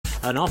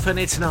and often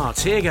it's not.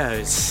 Here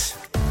goes.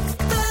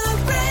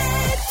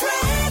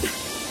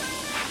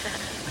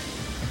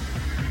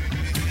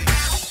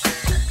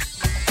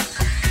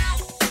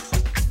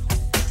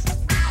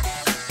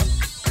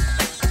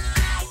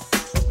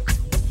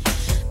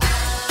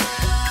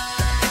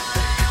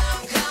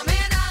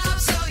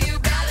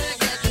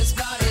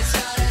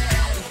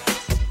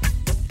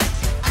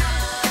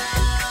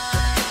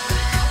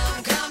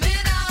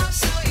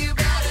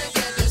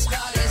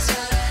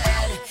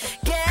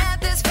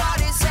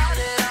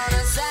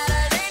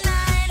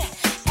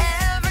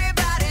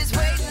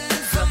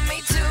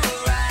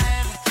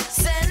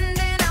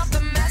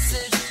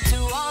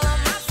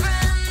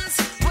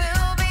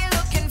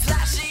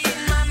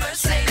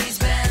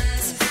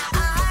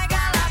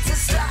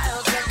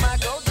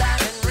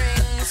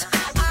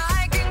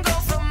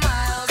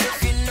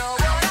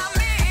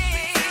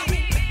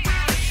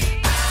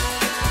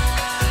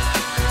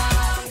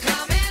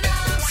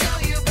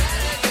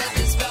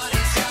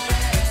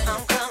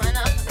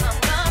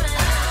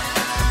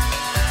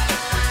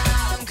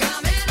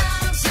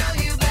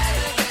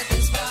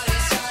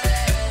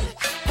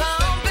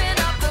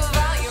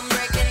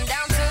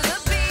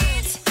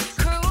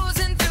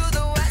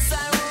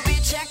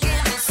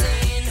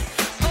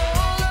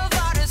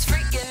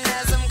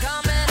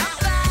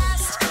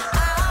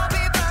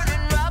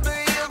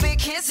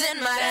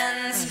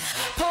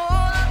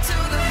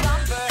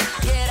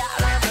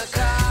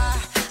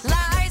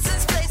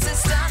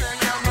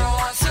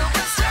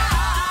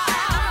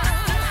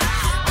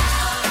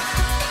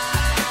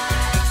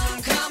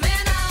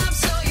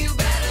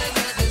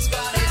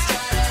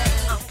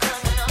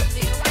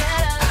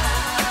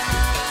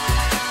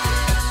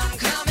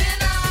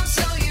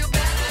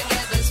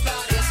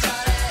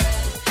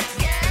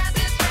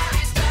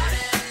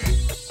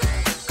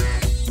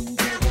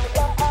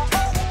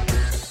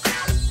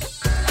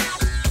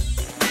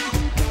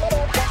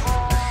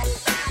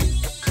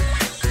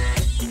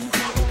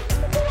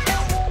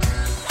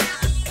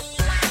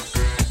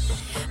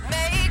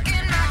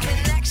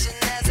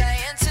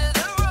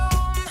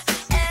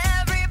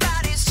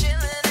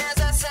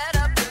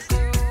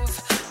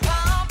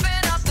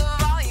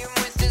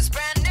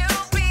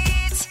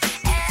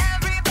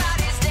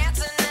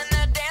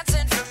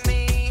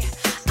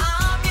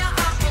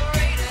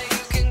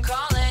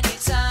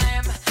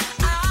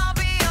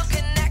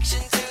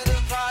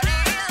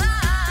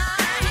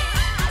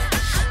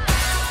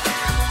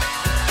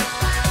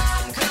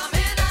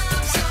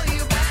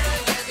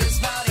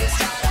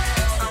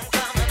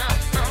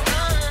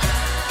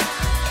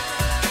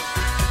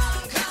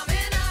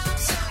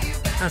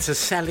 To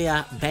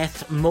Celia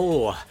Beth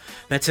Moore,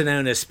 better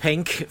known as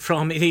Pink,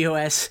 from the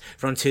US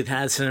from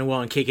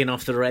 2001, kicking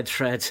off the red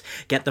thread.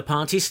 Get the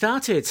party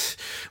started.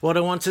 What I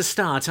want to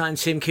start, I'm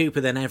Tim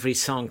Cooper, then every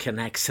song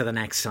connects to the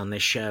next on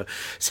this show.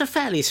 So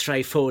fairly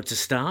straightforward to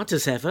start,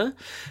 as ever,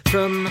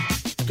 from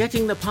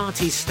getting the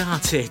party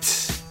started.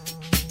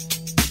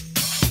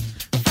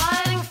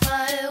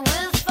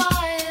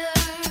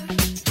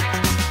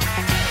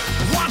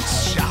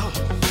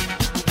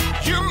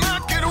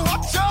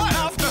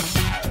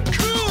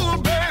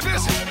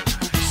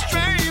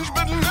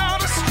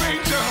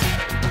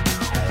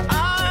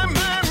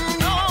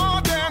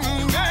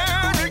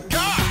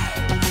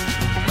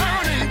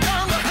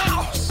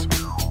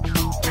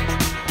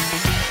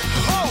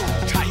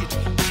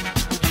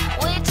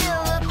 Wait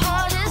till the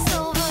party's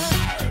over.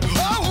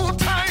 Hold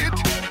tight.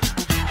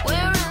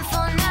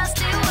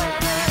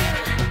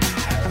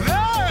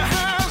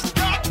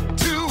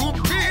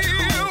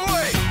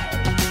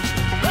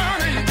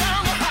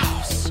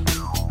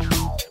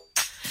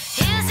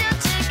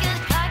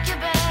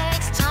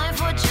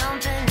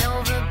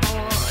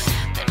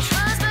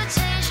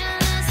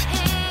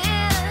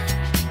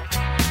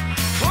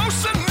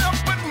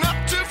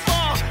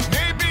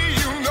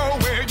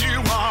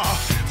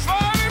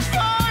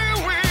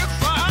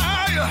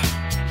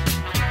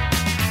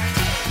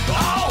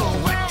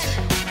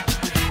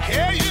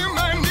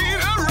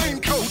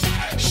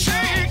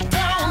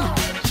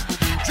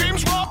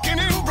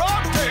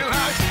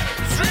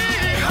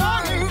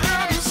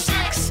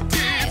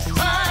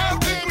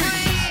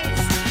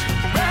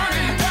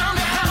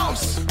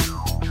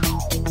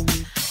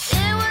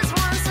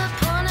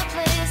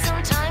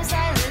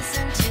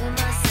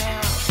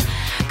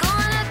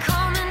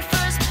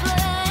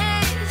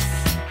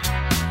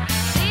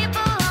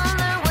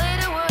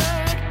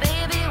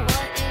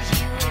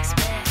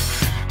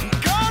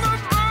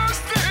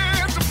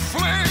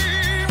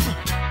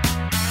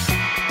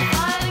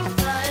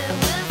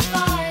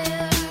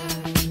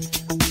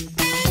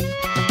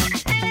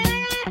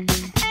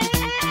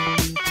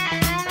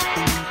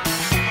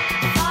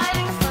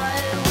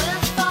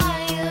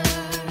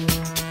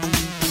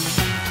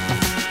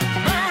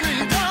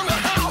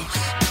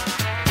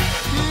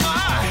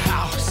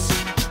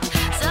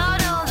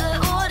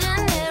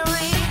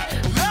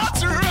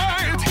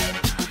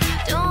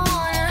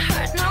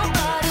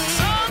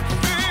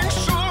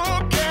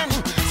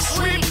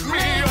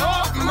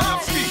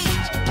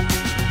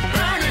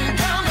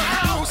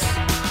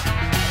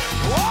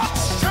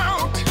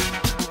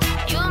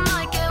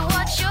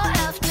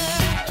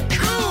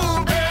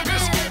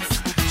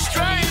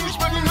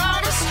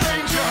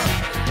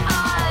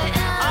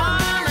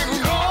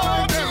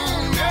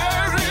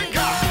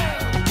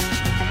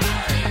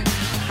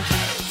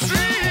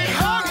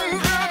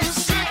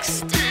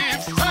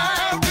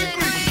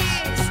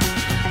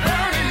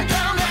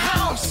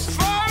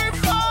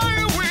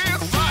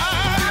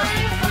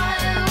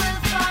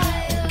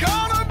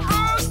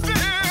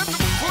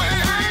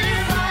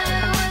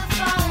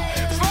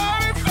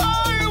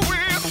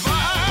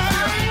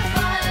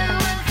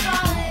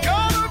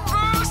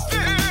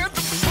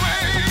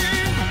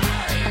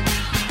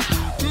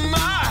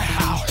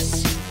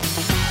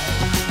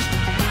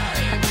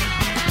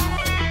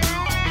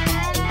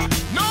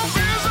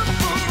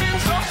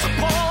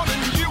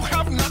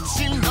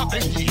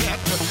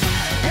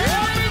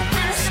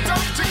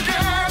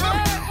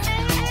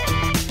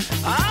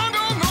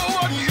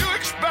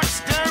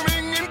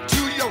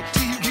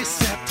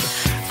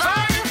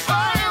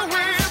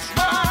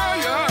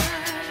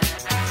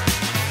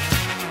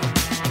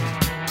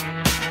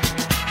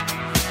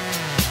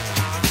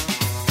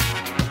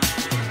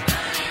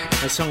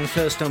 A song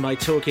first on by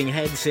Talking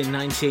Heads in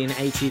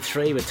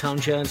 1983 with Tom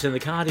Jones and the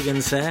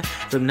Cardigans there.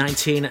 From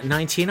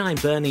 1999,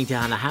 Burning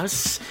Down a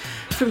House.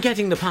 From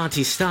Getting the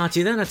Party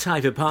Started, then a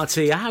type of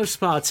party, a house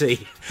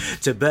party,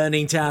 to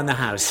Burning Down the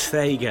House.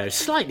 There you go.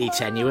 Slightly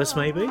tenuous,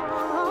 maybe.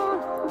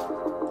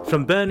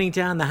 From Burning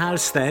Down the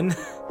House, then,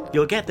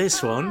 you'll get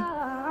this one.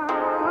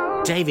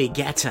 David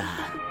Guetta.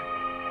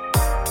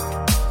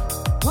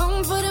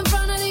 One foot in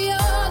front of the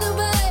other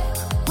way,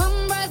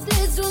 one breath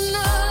leads to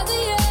another,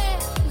 yeah.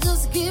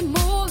 Just keep moving.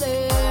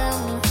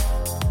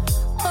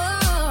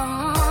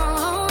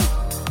 Oh,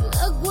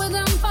 look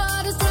within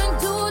for the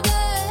strength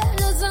today.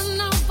 Listen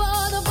out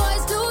for the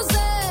voice to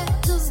say,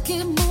 just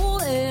keep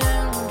moving.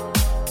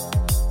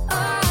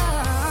 Oh,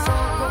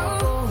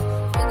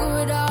 figure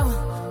it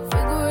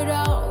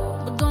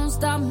out, but don't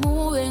stop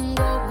moving.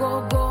 Go,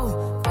 go, go,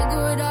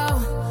 figure it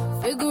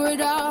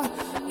out.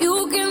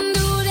 You can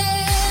do this.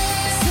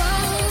 So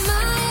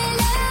my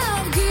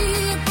love,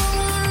 keep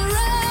on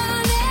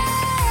running.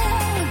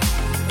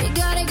 You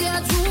gotta get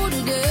through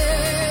today.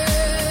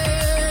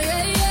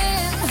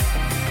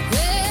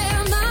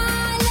 Yeah, my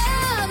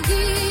love,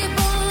 keep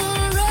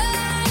on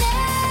running.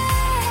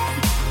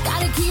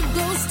 Gotta keep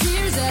those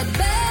tears at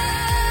bay.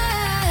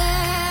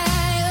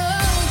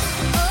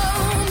 Oh,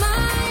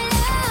 my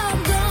love,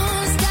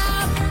 don't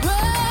stop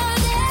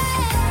running.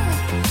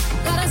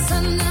 Gotta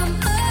send them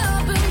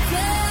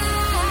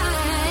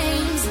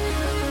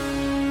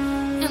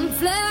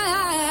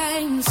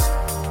flames.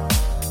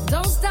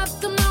 Don't stop,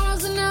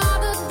 tomorrow's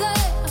another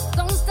day.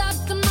 Don't stop,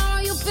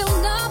 tomorrow you feel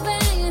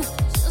nothing.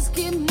 Just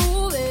keep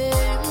moving.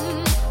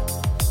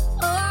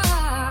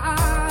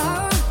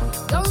 Oh,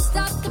 don't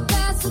stop, the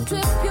past will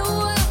trip you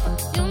up.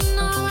 You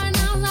know right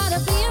now how to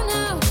be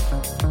now.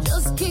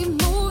 Just keep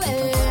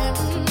moving.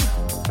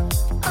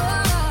 Oh,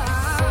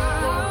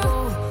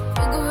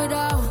 figure it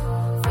out,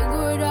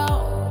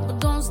 but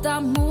don't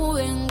stop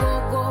moving. Go,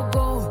 go,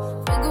 go,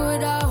 figure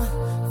it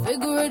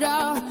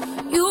out.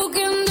 You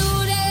can do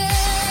this.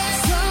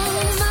 So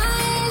my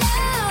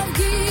love,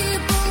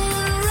 keep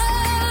on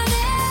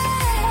running.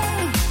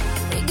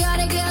 You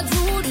gotta get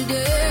through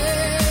today.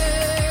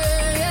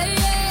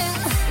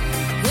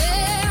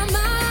 Yeah,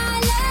 my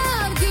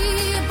love,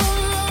 keep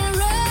on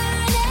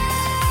running.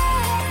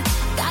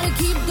 Gotta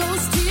keep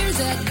those tears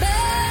at bay.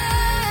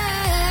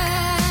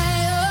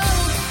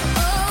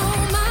 Oh,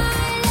 my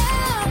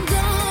love,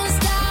 don't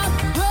stop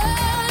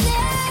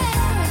running.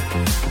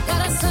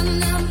 Gotta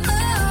send them up.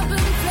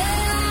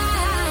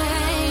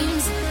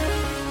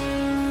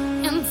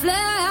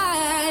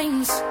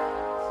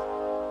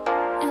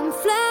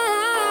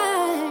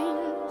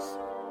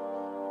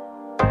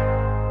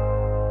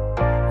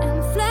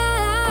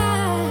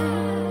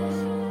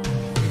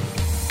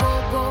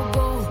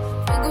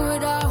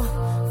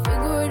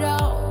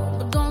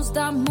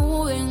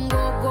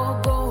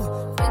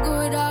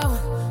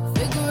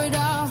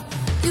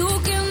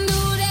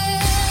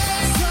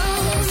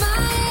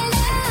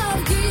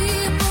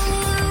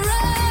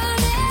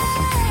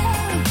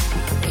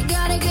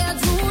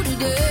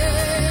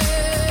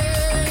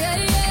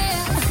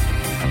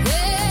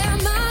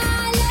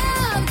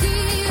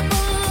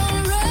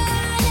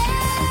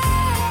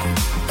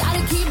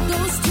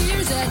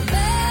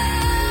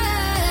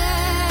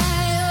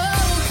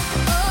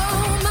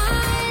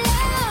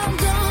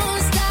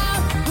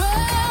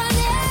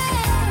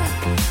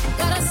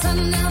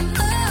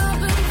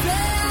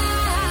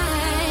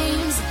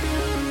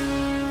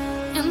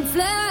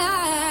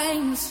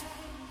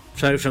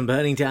 So from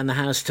Burning Down the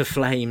House to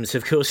Flames,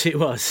 of course it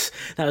was.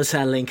 That was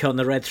our link on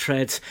the red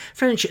thread.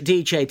 French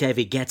DJ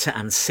David Guetta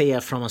and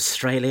Sia from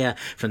Australia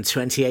from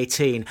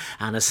 2018,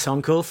 and a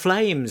song called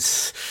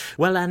Flames.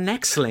 Well, our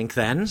next link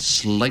then.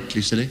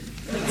 Slightly silly.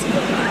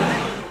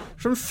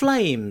 From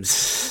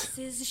Flames.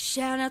 This is a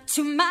shout out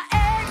to my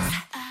ex.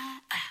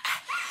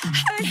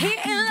 Heard he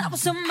in love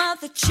with some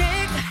other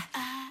chick.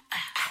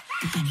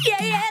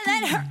 Yeah,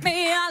 that hurt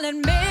me, I'll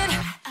admit.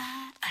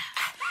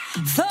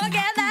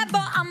 Forget that,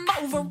 but I'm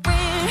over it.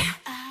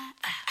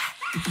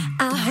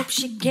 I hope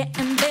she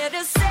getting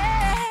better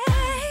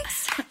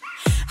sex.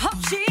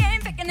 Hope she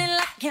ain't picking it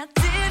like I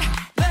did,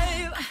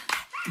 babe.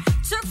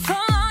 Took so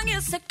long, you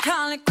said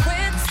call it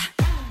quits.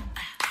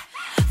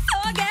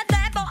 Forget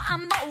that, but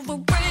I'm over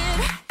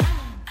it.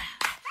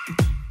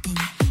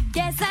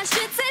 Guess I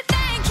should say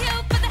thank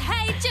you for the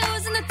hate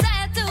juice and the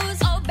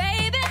tattoos. Oh,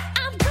 baby,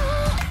 I'm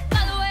cool,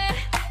 by the way.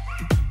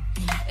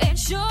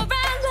 It's sure I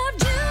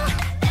loved you.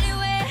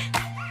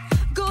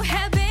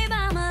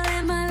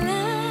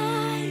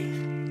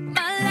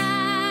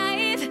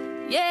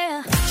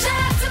 Yeah. Shout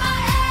out to my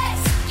ex,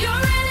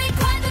 you're really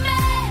quite the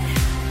man.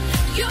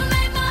 You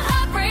made my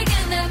heart break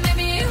and that made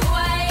me who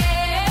I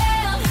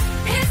am.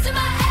 Here's to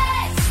my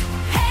ex,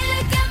 hey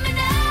look at me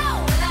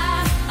now. Well,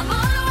 I'm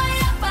all the way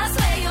up, I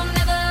swear you'll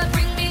never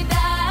bring me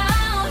down.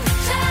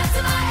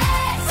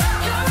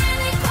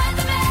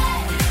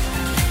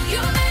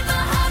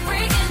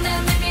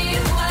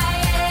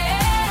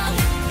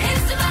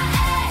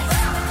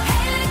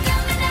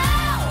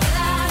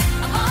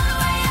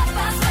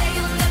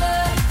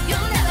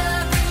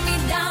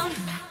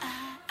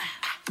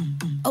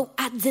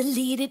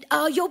 deleted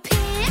all your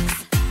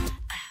pics,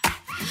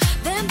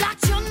 then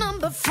blocked your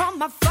number from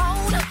my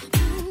phone.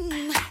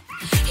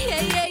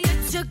 Yeah,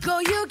 you took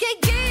all you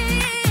could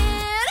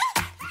get,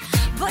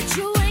 but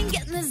you ain't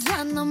getting this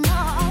done no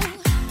more.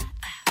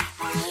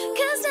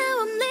 'Cause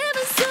now I'm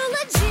living so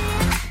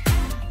legit,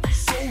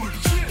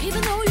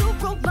 even though you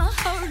broke my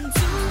heart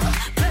too,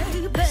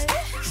 baby.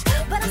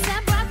 But I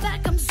snap right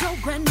back, I'm so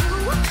brand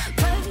new,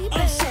 baby.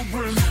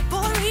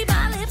 Boy, read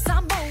my lips,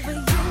 I'm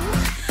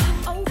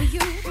over you.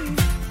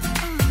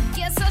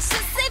 Guess I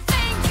should say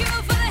thank you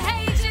for the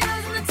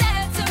haters and the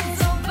tattoos.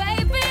 Oh,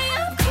 baby,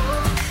 I'm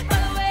cool, by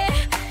the way.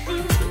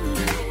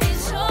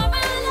 It's sure I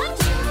love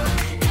you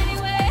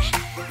anyway.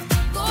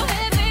 Go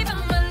ahead, baby,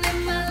 I'ma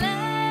live my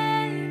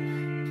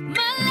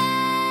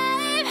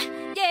life,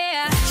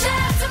 yeah.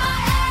 Shout out to my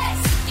ex,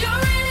 you're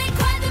really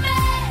quite the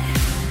man.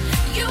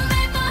 You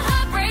made my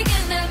heart break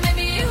and that made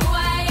me who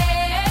I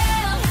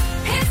am.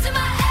 Here's to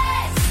my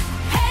ex,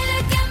 hey,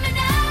 look at me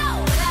now.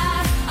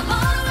 I'm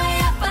all the way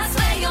up, I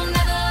swear you'll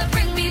never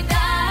bring me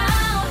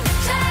down.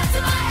 Shout out to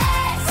my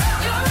ex,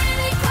 you're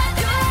really quite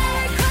the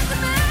man.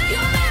 You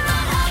made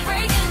my heart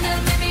break and that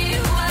made me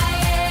who I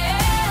am.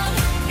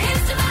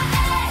 Here's to my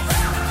ex,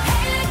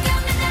 hey, look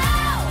at me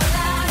now.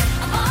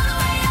 I'm all the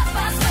way up, I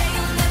swear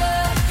you'll never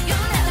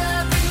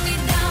bring me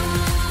down.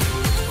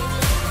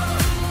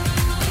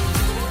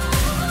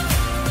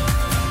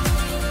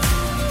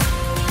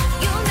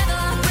 You'll never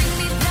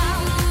bring me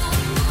down.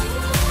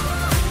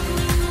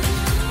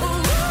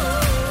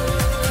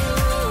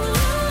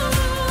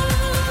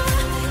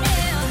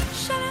 Yeah.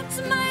 Shout out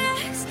to my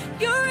ex,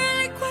 you're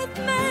really quite the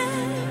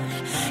man.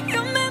 You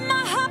made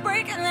my heart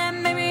break and that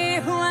made me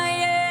who I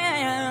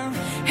am.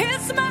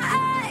 Here's to my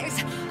ex,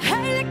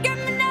 hey, look at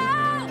me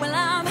now. Well,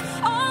 I'm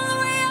all the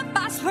way up, I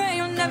swear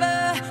you'll never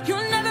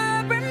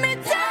bring me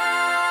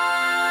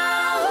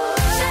down.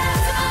 Shout out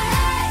to my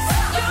ex,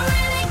 you're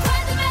really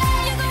quite the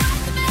man.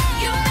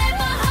 You made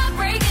my heart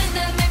break and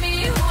that made me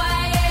who I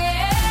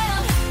am.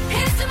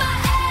 Here's to my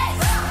ex,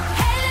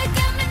 hey, look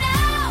at me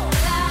now.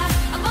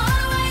 I'm all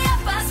the way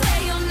up, I swear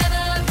you'll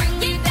never bring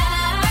me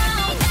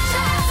down.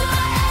 Shout out to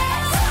my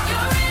ex,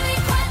 you're really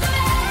quite the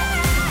man.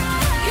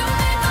 You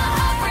made my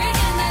heart break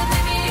and that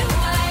made me who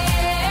I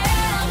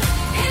am.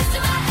 Here's to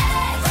my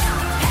ex,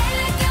 hey,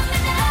 look at me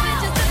now.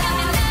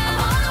 I'm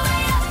all the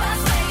way up, I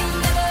swear you'll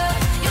never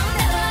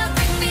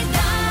bring me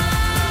down.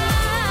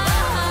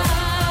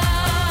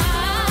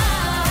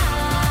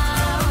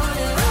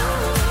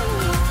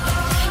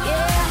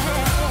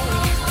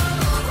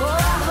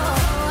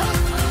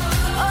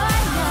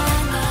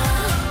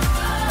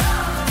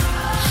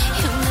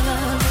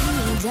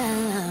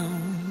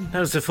 That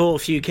was the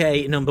fourth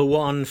UK number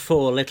one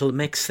for Little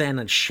Mix then,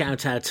 and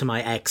shout out to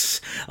my ex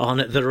on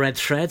the Red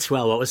Threads.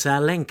 Well, what was our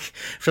link?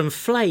 From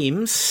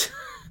Flames,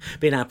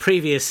 being our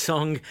previous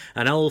song,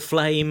 An Old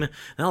Flame.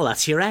 Oh,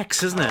 that's your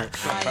ex, isn't it?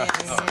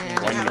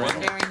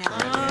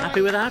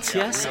 Happy with that,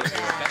 yes?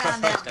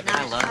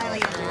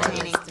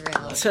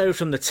 So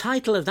from the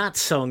title of that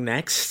song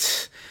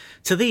next,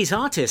 to these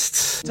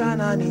artists.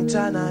 Tananing,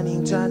 ting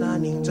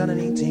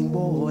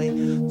boy.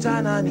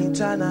 Tananing,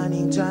 ting boy.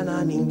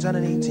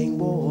 Tananing, ting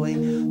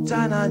boy.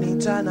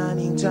 Tananing,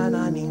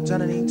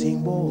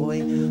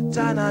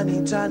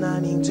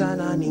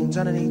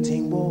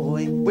 ting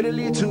boy. With a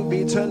little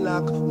bit of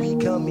luck, we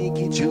can make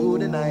it through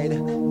the night.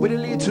 With a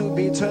little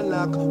bit of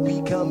luck,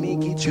 we can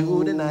make it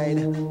through the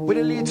night. With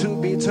a little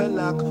bit of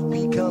luck,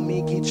 we can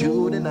make it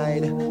through the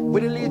night.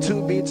 With a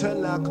little bit of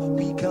luck,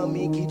 we can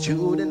make it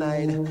through the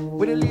night.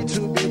 With a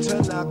little bit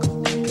of luck,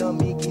 we can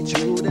make it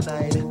through the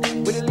night.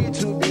 With a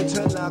little bit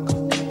of luck,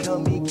 we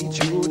can make it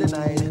through the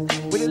night.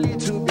 With a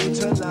little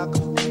bit of luck,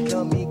 we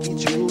can make it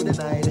through the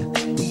night.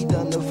 We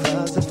done the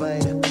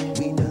falsified,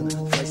 we done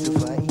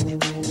falsified,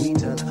 we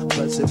done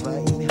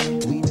falsified,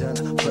 we done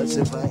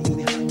falsified,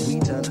 we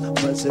done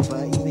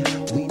falsified,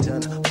 we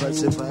done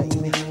falsified,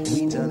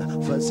 we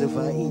done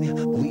falsified,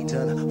 we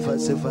done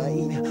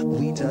falsified,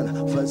 we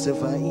done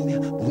falsified,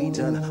 we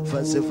done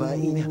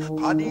falsified.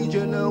 A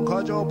DJ long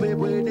can jump it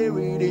with the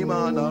rhythm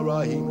and a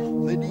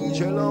rhyme. The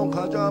DJ long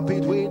can jump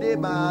it with the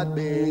bad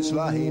bass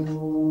line,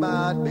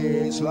 bad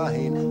bass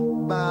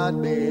line,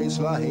 bad bass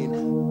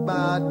line,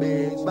 bad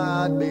bass,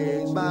 bad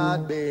bass,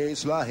 bad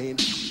bass line.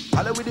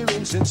 Holla with the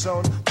rinsing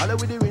sound, holla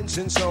with the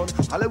rinsing sound,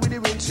 holla with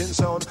the rinsing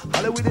sound,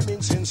 holla with the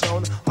mincing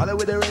sound, holla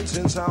with the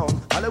rinsing sound,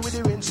 holla with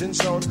the rinsing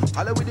sound,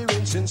 holla with the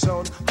rinsing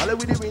sound, holla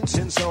with the rinsing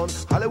sound,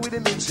 holla with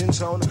the mixing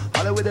sound,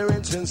 holla with the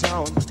rinsing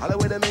sound, holla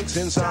with the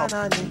mixing sound.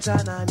 Tananing,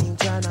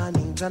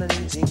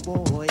 ting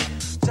boy.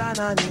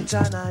 Tananing,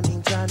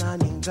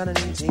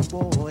 ting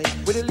boy.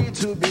 With a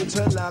little bit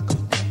of luck, we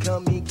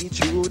can make it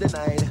through the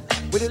night.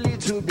 With a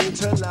little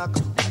bit of luck,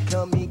 we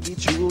can make it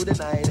through the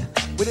night.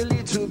 With a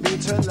little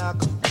bit of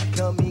luck, we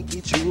can make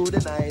it through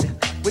the night.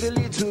 With a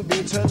little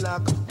bit of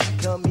luck, we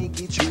can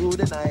make it through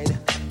the night.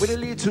 With a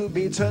little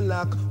bit of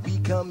luck, we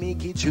can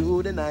make it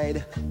through the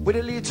night. With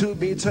a little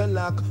bit of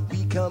luck,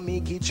 we can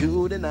make it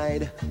through the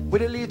night.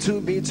 With a little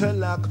bit of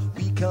luck,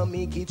 we can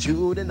make it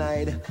through the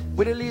night.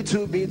 With a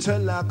little bit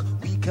of luck,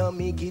 we can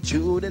make it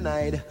through the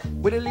night.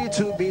 With a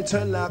little bit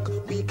of luck,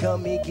 we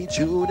can make it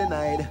through the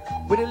night.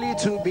 With a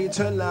little bit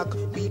of luck,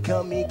 we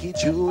can make it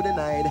through the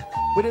night.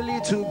 With a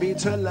little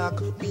bit of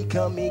luck, we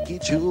can make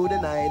it through the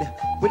night.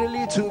 With a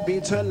little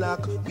bit of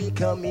luck, we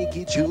can make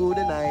it through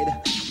the night.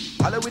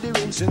 Holla with the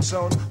rinsing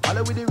sound,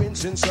 holla with the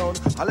rinsing sound,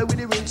 holla with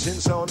the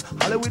rinsing sound,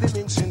 holla with the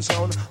rinsing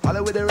sound,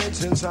 holla with the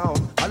rinsing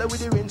sound, holla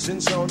with the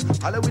rinsing sound,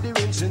 holla with the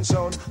rinsing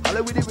sound,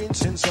 holla with the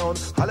rinsing sound,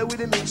 holla with the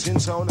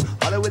mixing sound,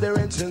 holla with the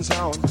rinsing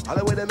sound,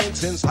 holla with the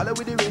mixing, holla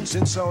with the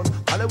rinsing sound,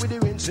 holla with the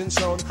rinsing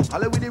sound,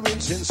 holla with the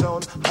rinsing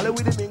sound, holla with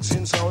the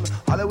mixing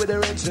sound,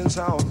 holla with the rinsing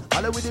sound,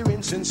 holla with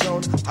the rinsing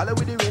sound,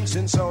 holla with the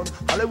rinsing sound,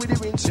 holla with the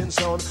rinsing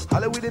sound,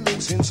 holla with the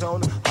mixing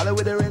sound, holla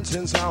with the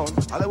rinsing sound,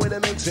 holla with the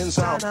mixing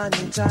sound.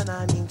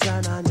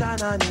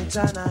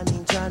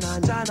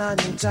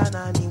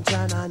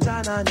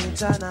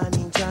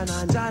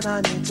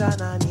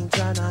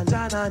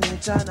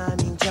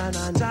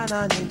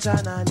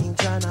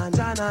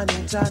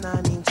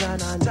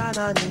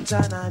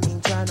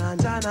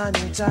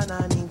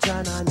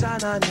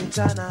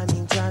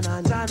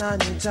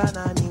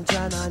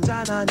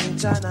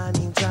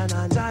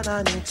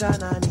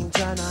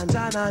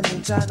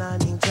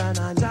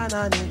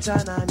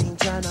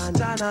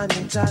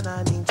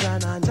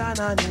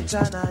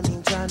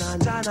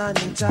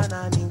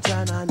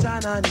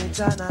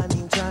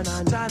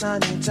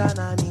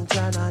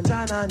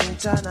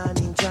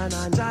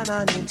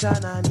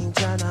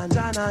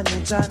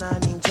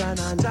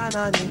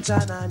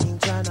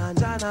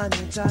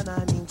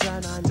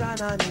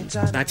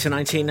 Back to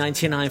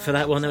 1999 for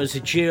that one. There was a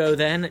duo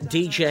then,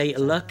 DJ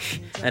Luck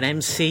and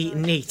MC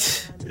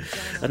Neat.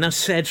 Enough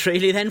said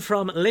really then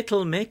from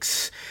Little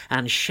Mix,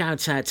 and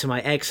shout out to my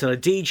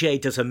excellent DJ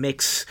does a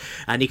mix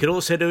and he could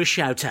also do a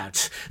shout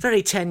out.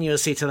 Very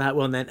tenuously to that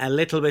one then. A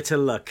Little Bit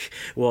of Luck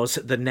was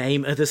the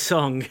name of the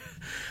song.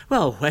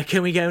 Well, where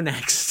can we go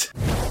next?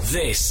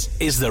 This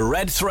is The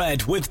Red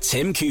Thread with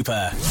Tim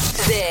Cooper.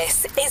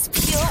 This is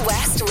Pure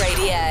West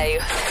Radio.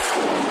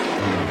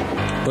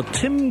 The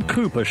Tim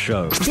Cooper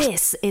Show.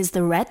 This is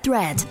The Red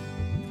Thread.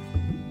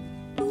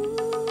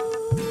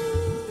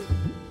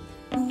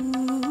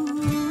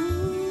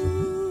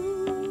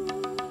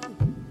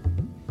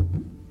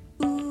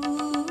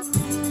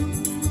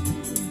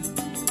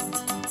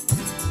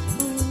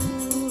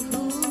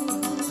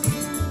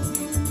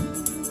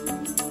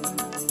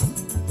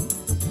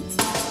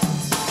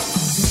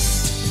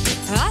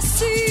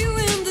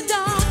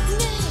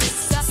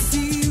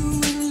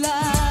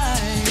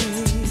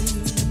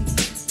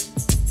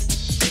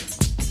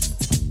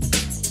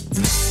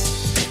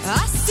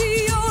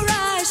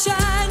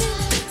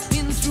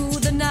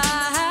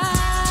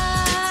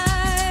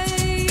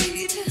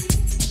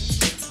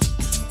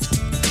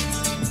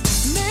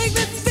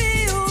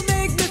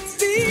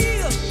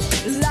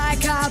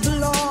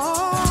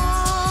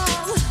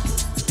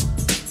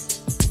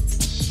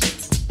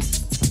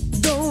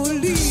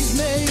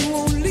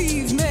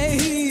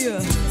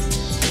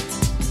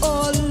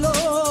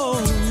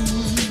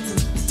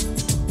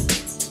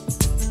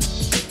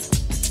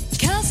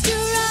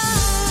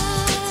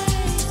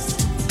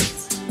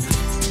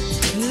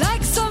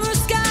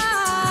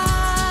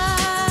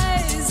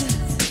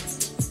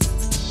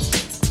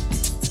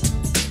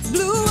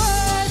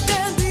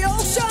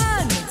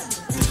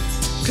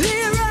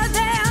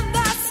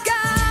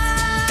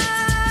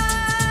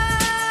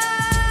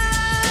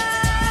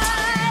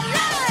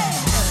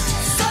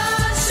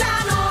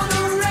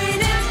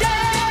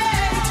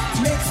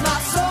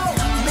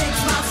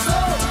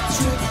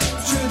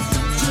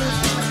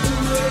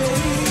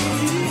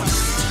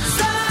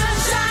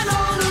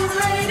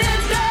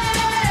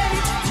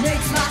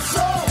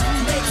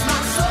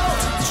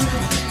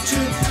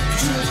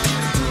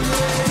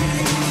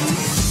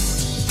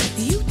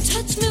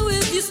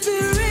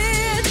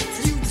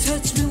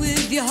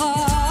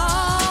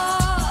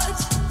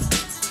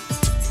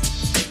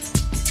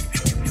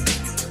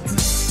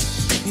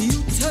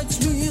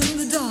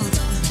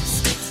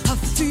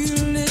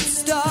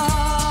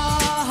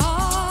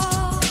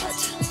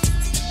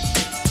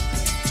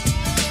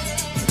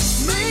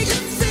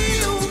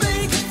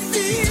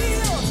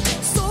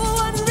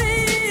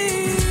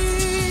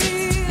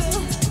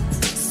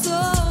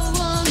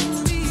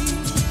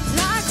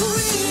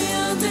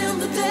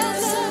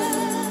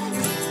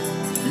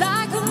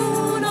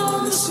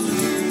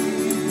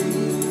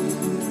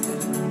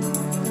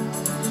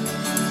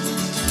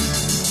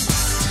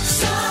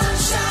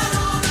 Sunshine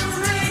on a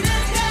rainy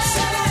day.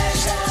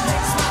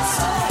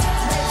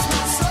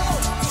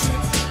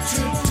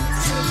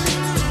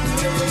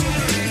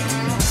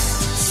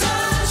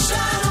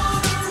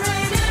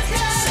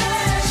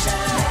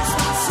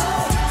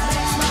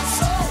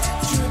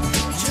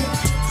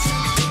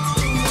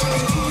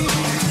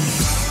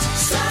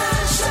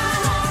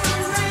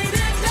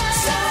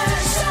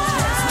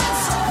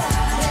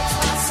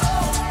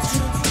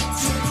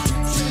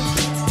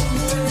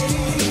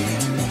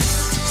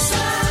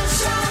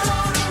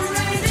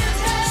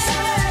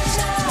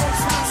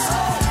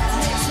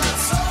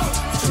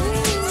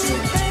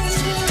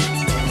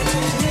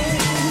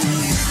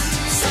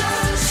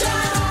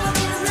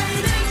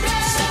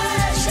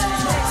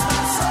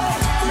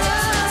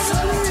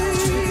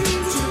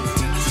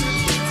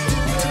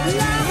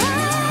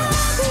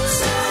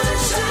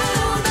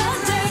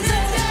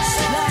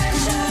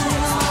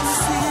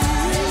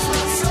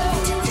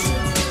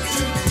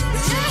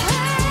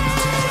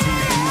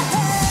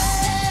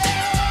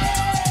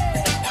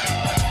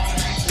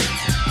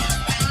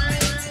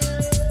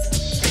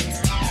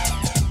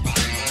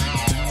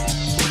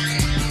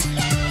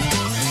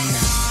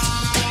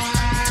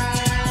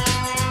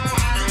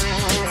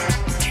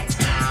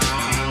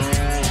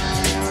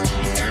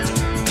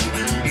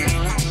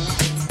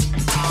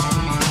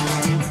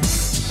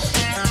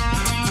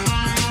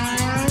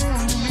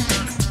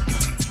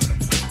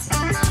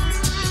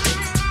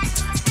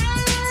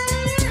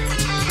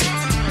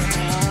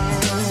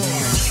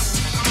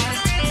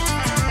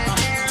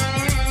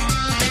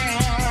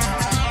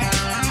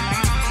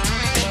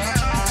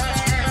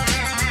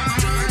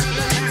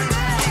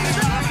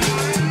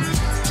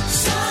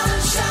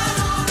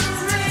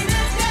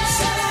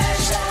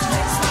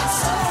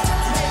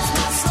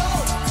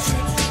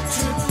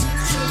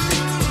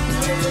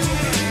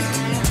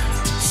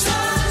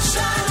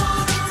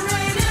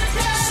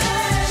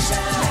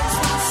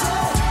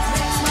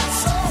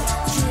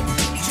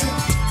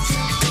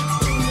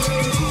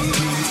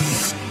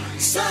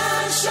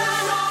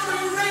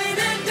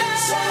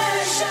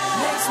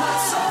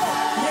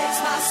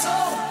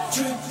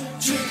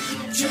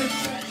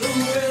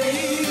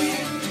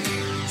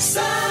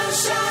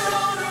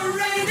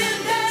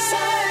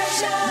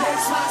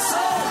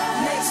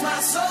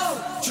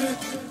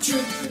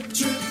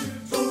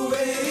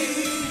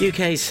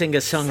 UK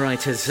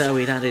singer-songwriter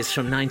Zoe, that is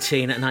from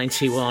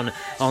 1991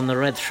 on the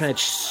Red Thread.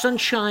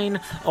 Sunshine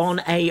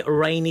on a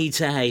Rainy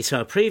Day. So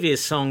our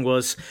previous song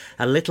was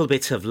A Little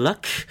Bit of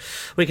Luck.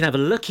 We can have a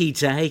lucky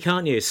day,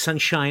 can't you?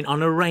 Sunshine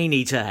on a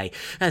Rainy Day.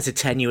 That's a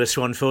tenuous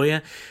one for you.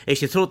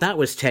 If you thought that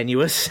was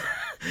tenuous,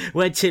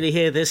 wait till you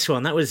hear this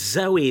one. That was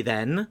Zoe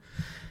then.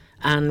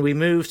 And we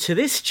move to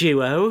this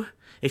duo.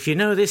 If you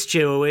know who this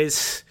duo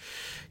is,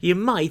 you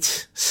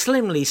might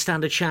slimly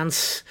stand a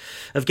chance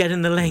of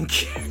getting the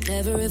link.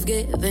 Never have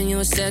given you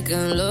a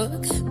second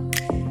look,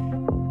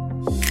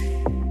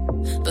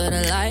 but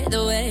I like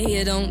the way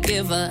you don't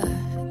give a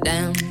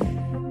damn.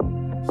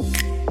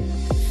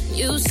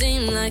 You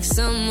seem like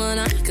someone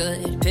I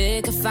could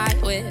pick a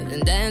fight with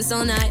and dance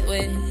all night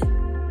with.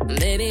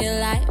 Maybe you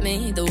like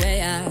me the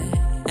way I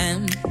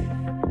am.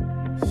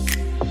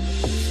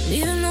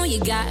 Even though you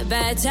got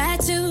bad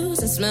tattoos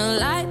and smell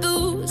like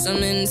booze,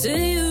 I'm into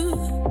you.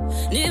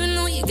 And even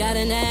though you got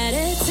an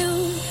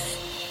attitude,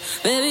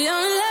 baby,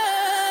 I'm in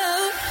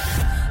love.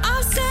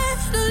 I've said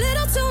a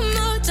little too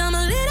much, I'm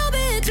a little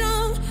bit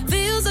drunk.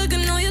 Feels like I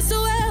know you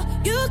so well.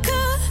 You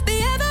could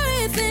be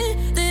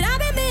everything that I've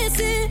been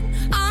missing.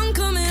 I'm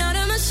coming out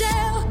of my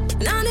shell,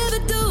 and I never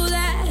do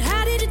that.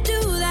 How did you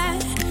do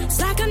that? It's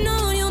like I've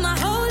known you my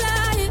whole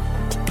life.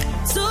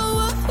 So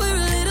what, we're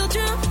a little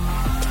drunk.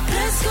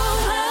 Let's go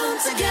home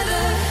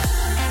together.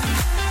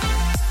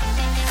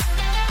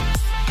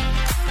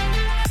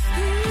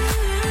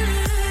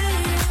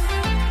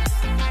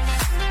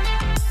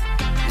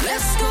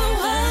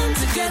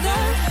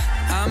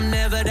 I'm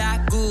never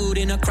that good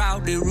in a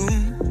crowded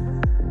room.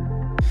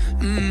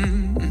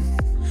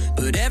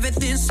 But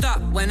everything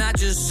stopped when I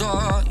just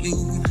saw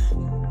you.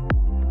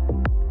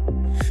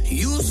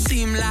 You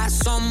seem like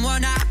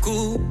someone I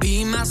could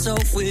be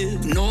myself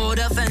with, no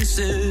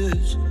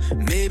defenses.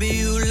 Maybe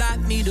you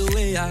like me the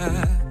way I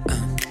am.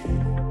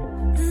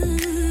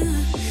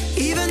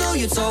 Even though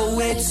you talk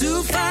way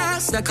too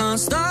fast, I can't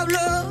stop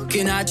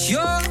looking at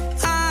your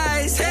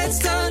eyes. Heads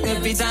turn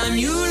every time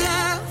you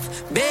laugh.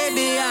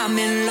 Baby, I'm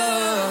in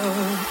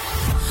love.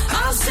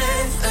 I've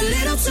said a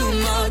little too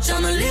much,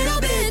 I'm a little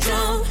bit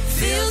drunk.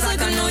 Feels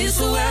like I know you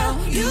so well.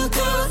 You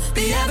could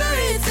be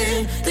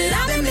everything that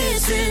I've been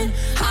missing.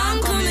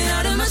 I'm coming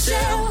out of my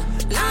shell,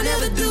 and I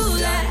never do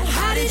that.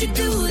 How did you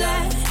do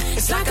that?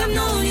 It's like I've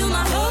known you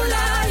my whole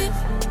life.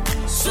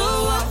 So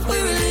what,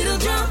 we're a little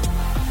drunk.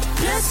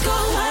 Let's go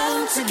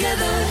home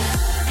together.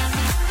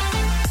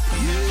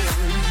 Yeah.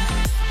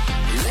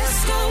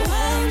 Let's go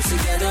home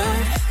together.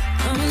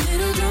 I'm a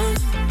little drunk,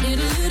 need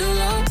a little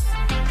love.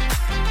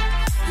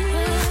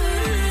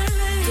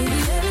 Give me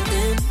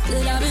everything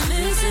that I've been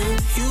missing.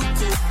 You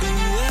could do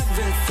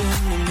everything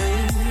to me.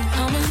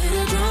 I'm a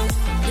little drunk,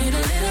 need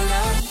a little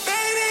love.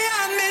 Baby,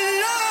 I'm in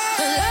love.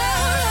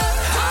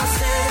 I've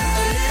said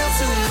a little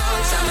too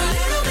much, I'm a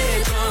little bit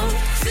drunk.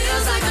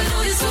 Feels like I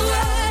know you so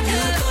well.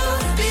 You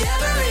could be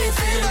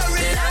everything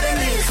that I've been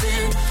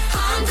missing.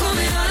 I'm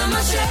coming out of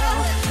my shell.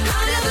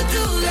 I never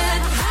do that.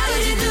 How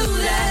did you do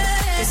that?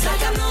 It's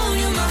like I've known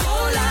you my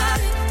whole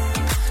life.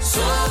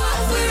 So what,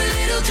 we're a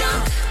little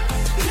drunk.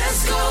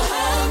 Let's go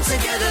home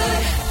together.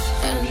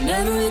 I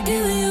never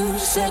give you a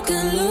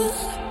second look,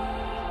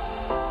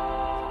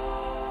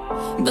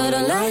 but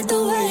I like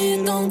the way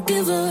you don't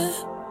give up.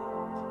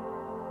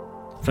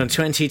 From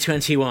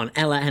 2021,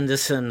 Ella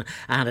Henderson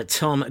and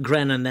Tom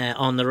Grennan there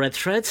on the Red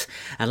Thread.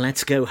 And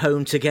let's go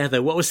home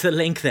together. What was the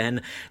link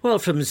then? Well,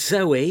 from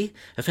Zoe,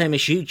 a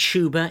famous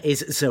YouTuber,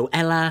 is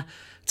Zoella,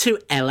 to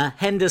Ella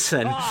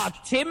Henderson. Oh,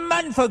 Tim,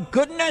 man, for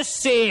goodness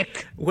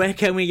sake. Where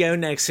can we go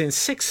next? In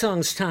 6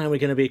 songs' time, we're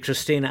going to be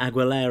Christina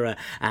Aguilera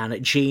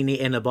and Genie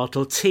in a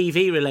Bottle.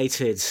 TV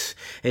related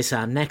is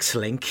our next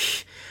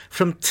link.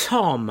 From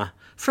Tom.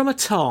 From a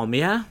Tom,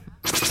 yeah?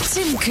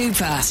 Tim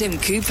Cooper,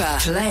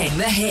 playing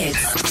the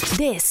hits.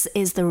 This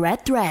is the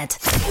Red Thread. The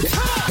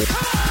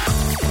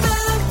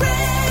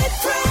Red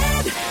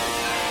Thread.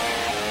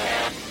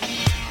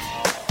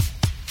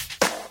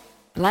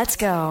 Let's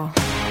go.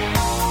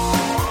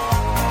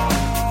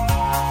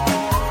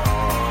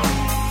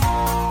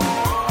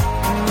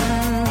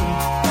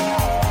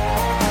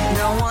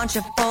 Don't want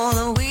you for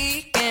the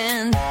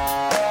weekend.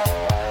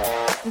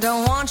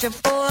 Don't want you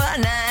for a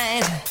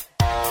night.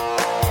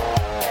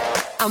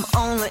 I'm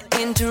only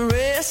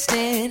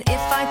interested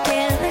if I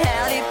can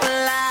have you for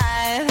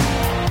life.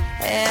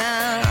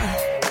 Yeah.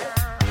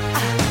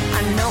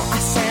 I know I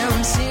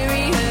sound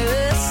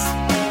serious,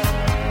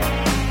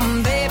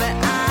 baby,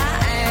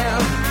 I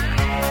am.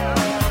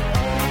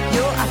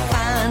 You're a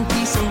fine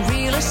piece of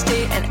real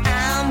estate, and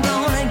I'm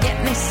gonna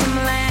get me some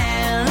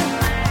land.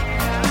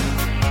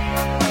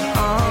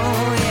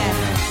 Oh yeah.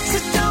 So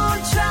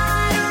don't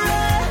try to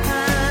run,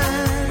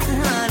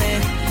 honey.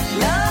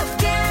 Love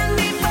can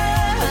be fun.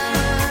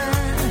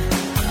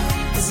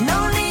 There's no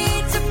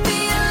need to be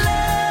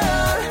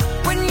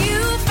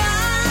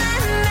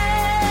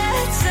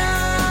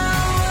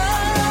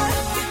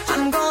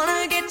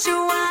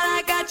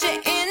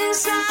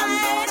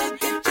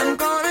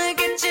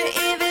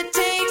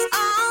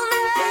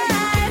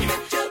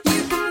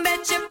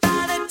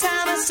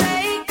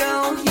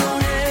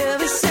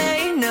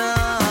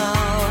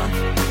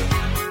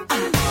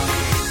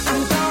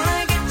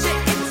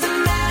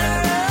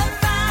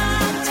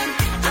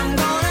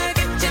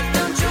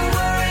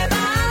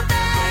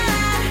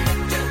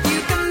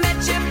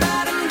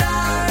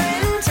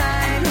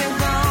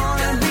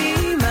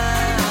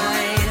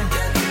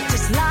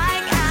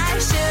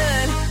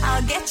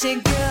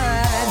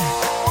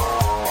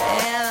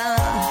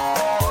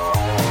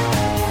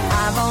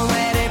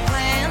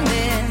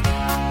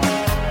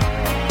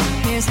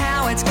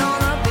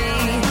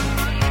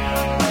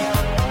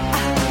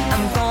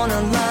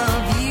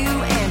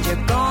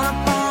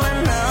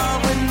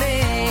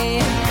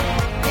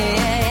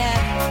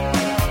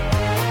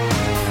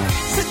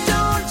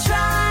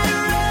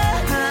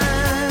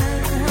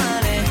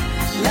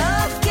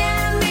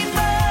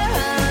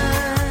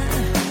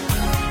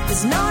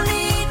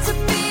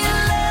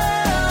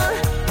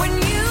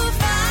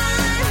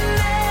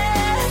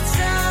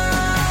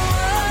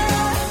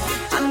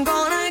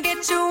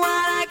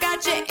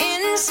get you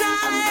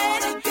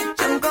inside.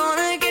 I'm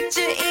gonna get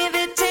you if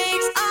it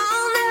takes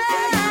all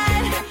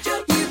night.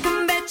 You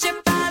can bet you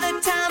by the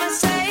time I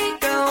say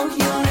go,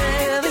 you'll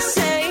never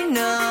say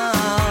no.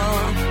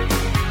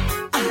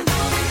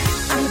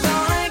 I'm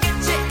gonna get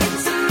you,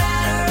 it's a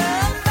matter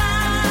of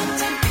fact.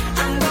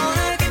 I'm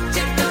gonna get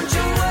you, don't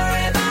you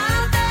worry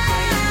about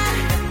that.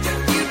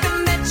 You can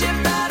bet your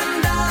bottom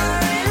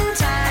dollar in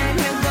time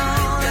you're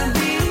gonna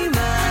be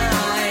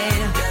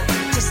mine.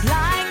 Just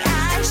like I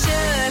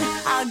should,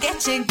 I'll get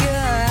you good.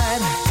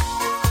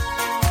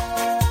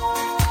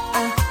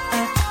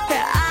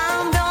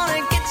 I'm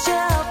gonna get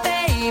you,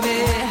 baby.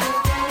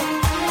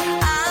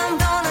 I'm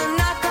gonna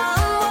knock on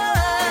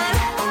wood.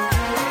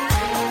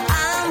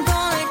 I'm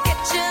gonna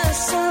get you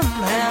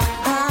somehow,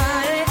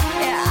 honey.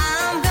 Yeah,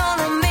 I'm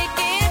gonna make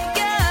it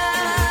good.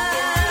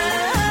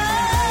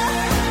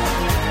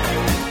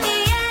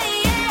 Yeah,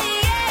 yeah,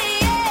 yeah,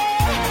 yeah.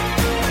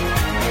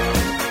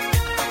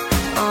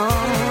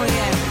 Oh,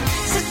 yeah.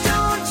 So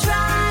don't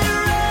try to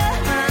run,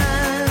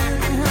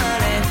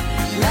 honey.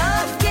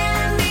 Love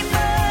can be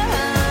fun.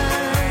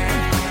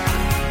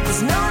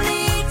 There's no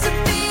need to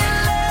be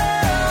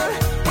alone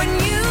when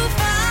you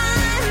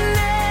find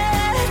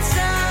that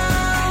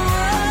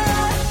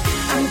someone.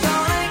 I'm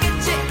gonna get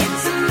you,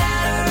 it's a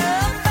matter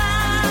of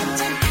fact.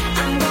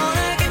 I'm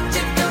gonna get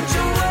you, don't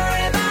you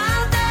worry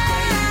about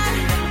that.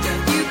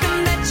 You can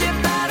bet your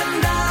bottom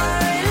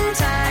dollar in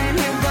time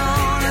you're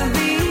gonna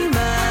be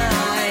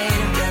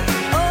mine.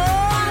 Oh,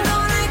 I'm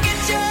gonna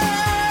get you.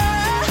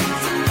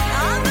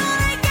 I'm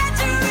gonna get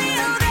you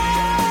real good.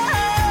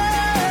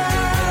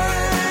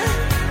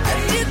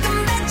 You can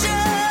bet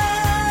you.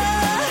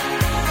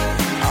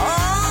 Oh,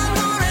 I'm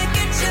gonna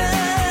get you.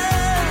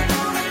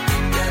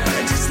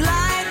 Just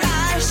like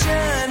I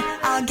should,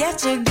 I'll get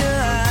you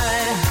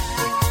good.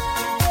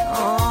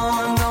 Oh,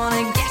 I'm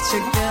gonna get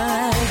you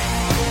good.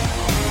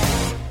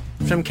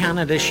 From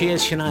Canada, she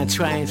is Shania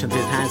Twain from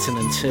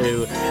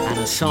 2002 and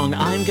a song,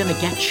 I'm Gonna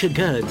Get You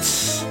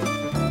Goods.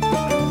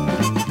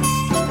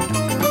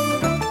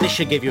 This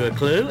should give you a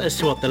clue as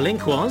to what the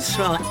link was.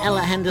 Well,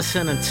 Ella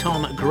Henderson and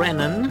Tom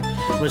Grennan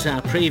was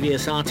our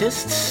previous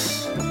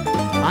artists.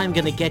 I'm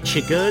Gonna Get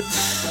You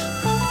Goods.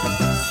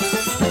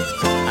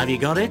 Have you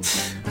got it?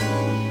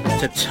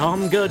 To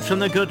Tom Good from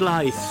The Good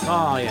Life.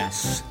 Oh,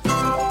 yes.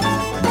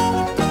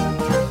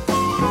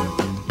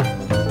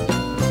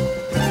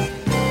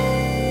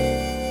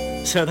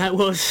 So that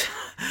was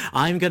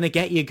I'm Gonna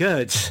Get You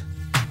Goods.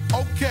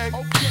 Okay.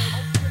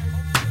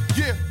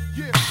 Yeah.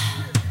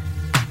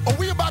 Are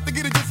we about to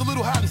get it just a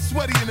little hot and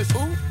sweaty in this?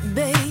 Ooh.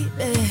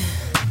 Baby.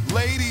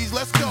 Ladies,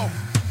 let's go.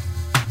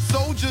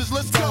 Soldiers,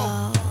 let's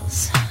go.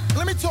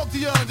 Let me talk to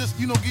y'all and just,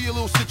 give you a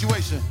little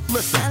situation.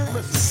 Listen.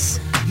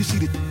 You see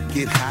the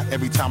get hot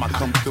every time I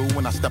come through.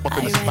 When I step up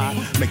in the spot,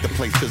 make the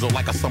place sizzle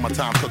like a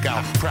summertime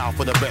cookout. Proud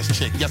for the best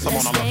chick, yes, I'm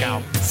on a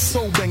lookout.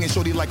 So banging,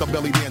 shorty like a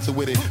belly dancer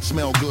with it.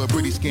 Smell good,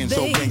 pretty skin,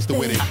 so gangster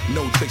with it.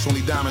 No tricks,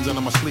 only diamonds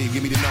under my sleeve.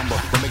 Give me the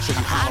number, but make sure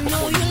you holler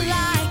before you leave.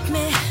 Like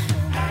me.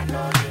 I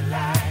know you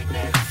like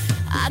me.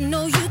 I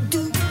know you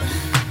do.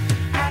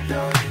 I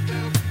know you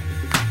do.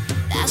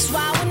 That's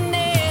why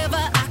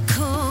whenever I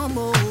come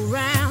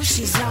around,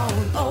 she's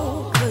all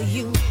over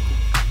you.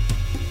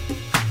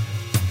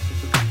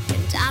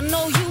 And I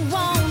know you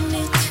want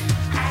it.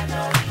 I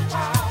know you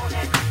want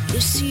it.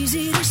 It's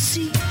easy to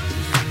see.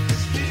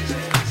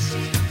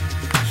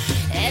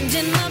 And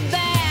in the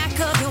back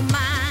of your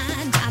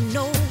mind, I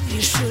know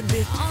you should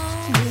be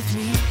on with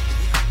me.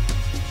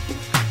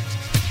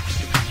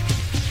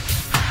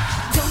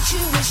 Don't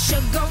you wish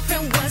your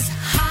girlfriend was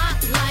hot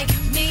like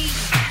me?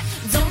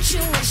 Don't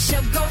you wish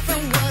your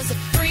girlfriend was a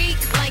freak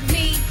like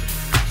me?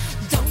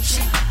 Don't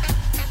you?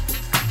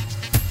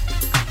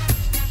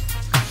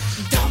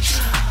 Don't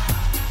you?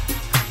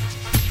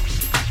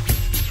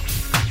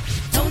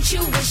 Don't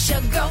you wish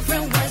your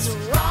girlfriend was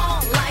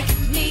wrong like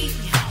me?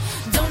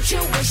 Don't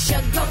you wish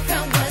your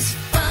girlfriend was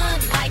fun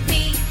like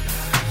me?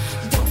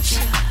 Don't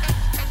you?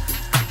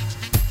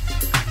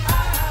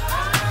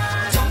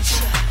 Don't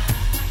you?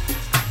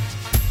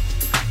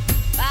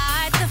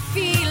 Fight the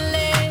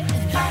feeling.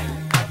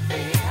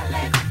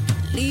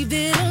 Leave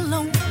it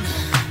alone.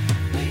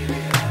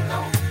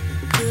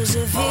 'Cause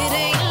if it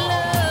ain't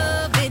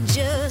love, it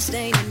just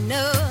ain't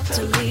enough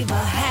to leave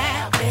a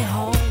happy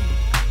home.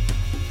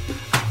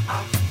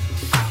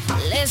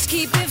 Let's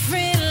keep it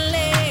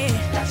friendly.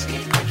 Let's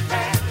keep it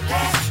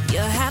friendly.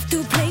 You have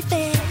to play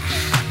fair.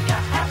 You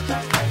have to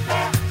play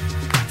fair.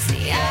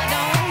 See, I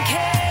don't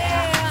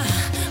care,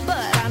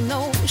 but I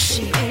know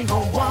she ain't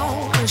gonna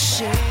want to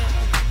share.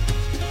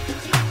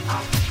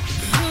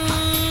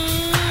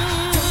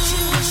 Don't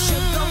you wish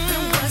your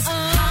girlfriend was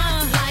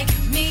hot like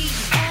me?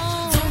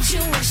 Don't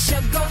you wish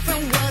your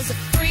girlfriend was a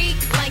freak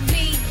like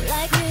me?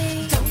 Like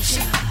me? Don't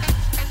you?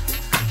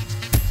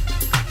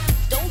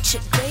 Don't you,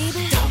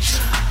 baby? Don't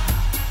you?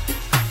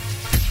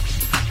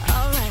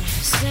 Alright,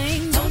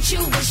 sing. Don't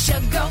you wish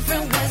your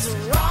girlfriend was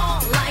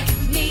wrong like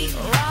me?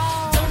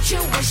 Wrong. Don't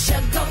you wish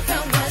your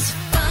girlfriend was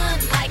fun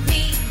like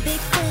me?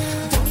 Big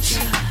fun. Don't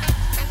you?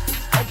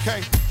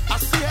 Okay, I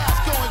see see how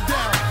it's going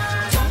down.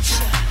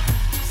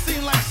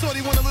 Seem like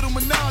Shorty want a little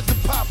menage to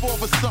pop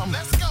off or something.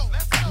 Let's go.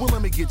 Well,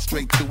 let me get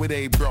straight to it.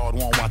 A broad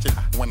won't watch it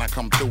when I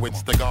come through.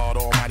 It's the God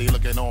Almighty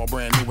looking all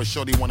brand new. And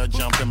Shorty wanna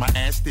jump in my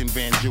Aston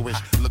Van Jewish.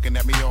 Looking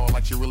at me all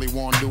like she really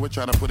wanna do it.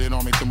 Try to put it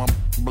on me till my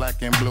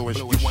black and bluish.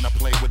 You wanna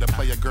play with a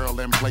player girl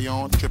and play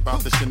on. Trip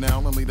out the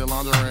Chanel and leave the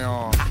lingerie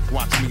on.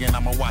 Watch me and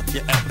I'ma watch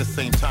you at the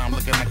same time.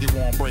 Looking like you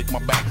won't break my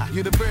back.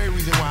 You're the very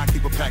reason why I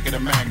keep a pack of the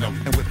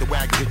Magnum. And with the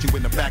wagon hit you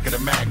in the back of the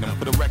Magnum.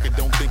 For the record,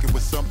 don't think it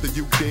was something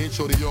you did.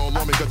 Shorty all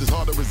on me cause it's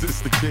hard to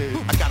resist the kid.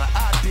 I got an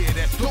idea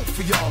that's dope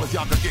for y'all if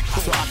y'all can get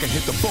close. So I can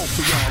hit the boat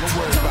for y'all. Don't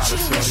worry about it,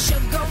 Don't you wish your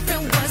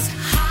girlfriend was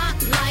hot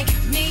like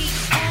me?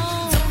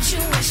 Don't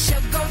you wish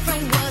your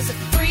girlfriend was a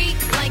freak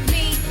like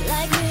me?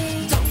 Like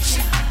me? Don't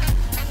you?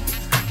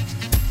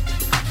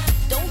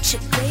 Don't you,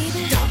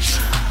 baby? Don't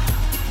you?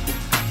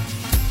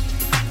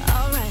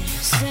 Alright,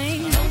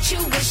 sing. Don't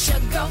you wish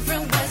your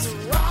girlfriend was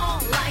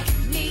wrong like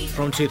me?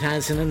 From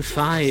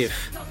 2005,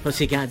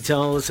 Pussycat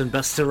Dolls and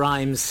Busta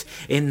Rhymes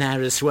in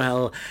there as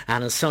well,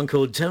 and a song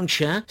called Don't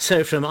Ya.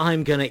 So from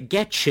I'm Gonna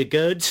Get You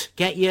Good,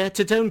 get ya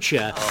to Don't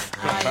Ya.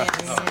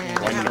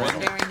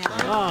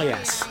 Oh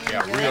yes.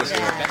 Yeah, real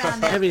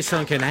good. Every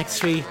song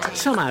connects, we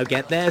somehow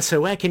get there,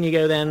 so where can you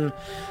go then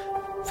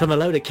from a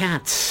load of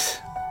cats?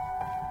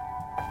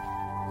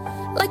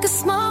 Like a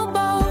small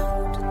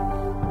boat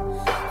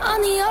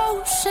on the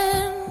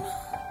ocean,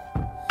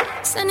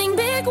 sending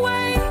big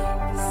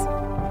waves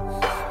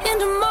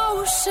into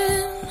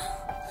motion.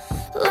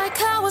 Like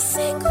how a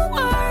single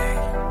word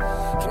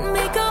can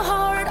make a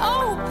heart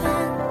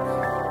open.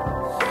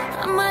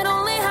 I might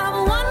only have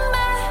one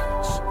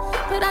match,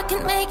 but I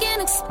can make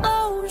an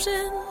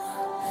explosion.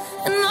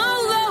 And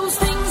all those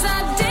things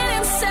I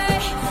didn't say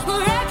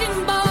were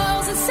wrecking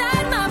balls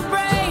inside my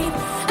brain.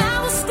 I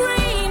will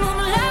scream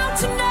loud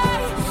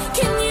tonight.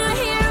 Can you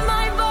hear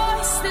my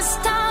voice this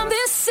time?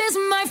 This is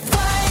my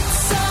fight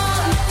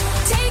song.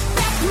 Take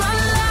back my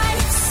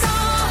life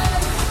song.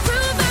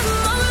 Prove I'm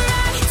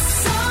alright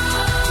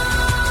song.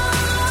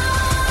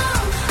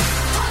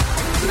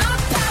 My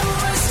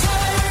power's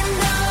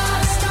turned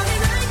on.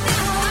 Starting right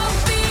now, I'll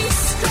be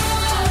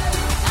strong.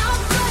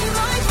 I'll play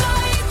my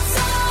fight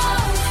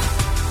song.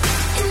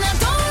 And I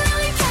don't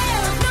really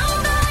care if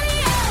nobody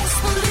else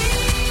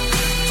believes.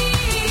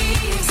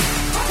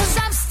 'Cause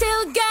I've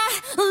still got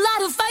a lot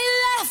of fight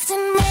left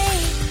in me.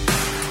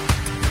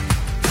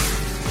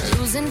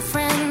 Losing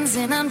friends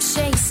and I'm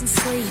chasing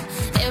sleep.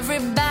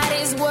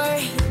 Everybody's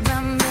worried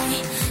about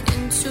me.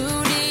 In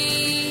too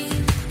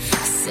deep.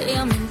 I say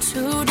I'm in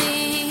too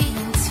deep.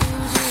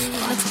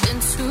 It's been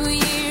 2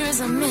 years,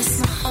 I miss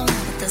my home.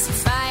 But there's a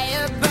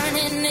fire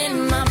burning in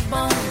my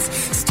bones.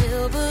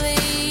 Still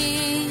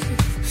believe.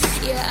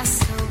 Yeah, I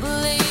still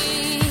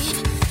believe.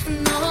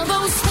 And all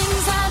those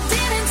things I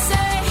didn't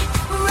say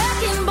were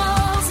wrecking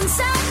balls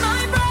inside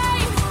my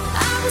brain.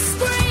 I will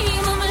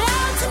scream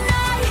loud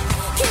tonight.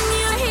 Can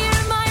you hear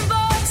my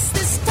voice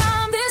this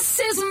time? This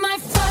is my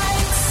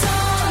fight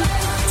song.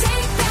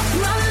 Take back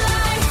my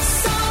life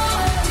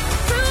song.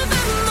 Prove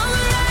I'm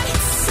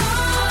alright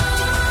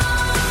song.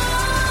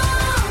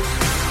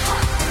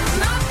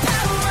 My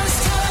power's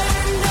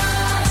turned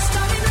on.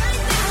 Starting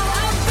right now,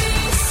 I'll be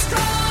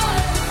strong.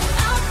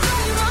 I'll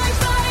play my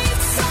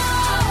fight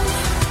song.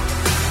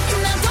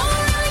 And I don't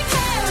really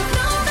care if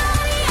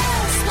nobody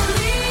else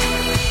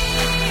believes.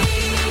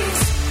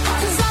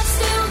 'Cause I've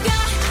still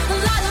got a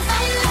lot of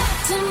fight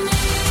left in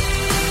me.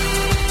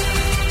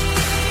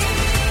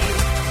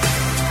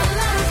 A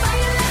lot of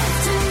fight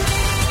left in me.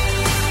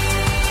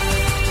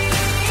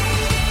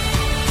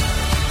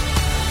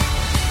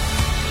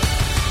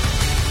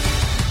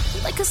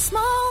 Like a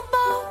small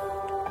boat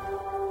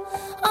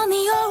on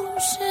the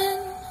ocean,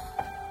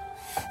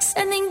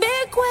 sending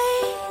big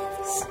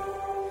waves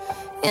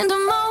into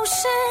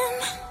motion.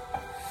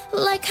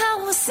 Like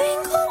how a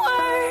single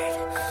word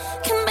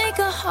can make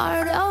a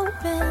heart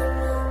open.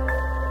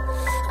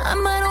 I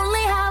might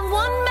only have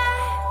one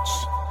match,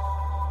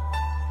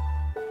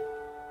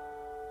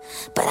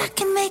 but I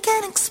can make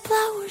an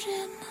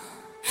explosion.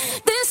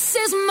 This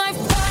is my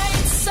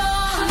fight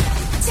song.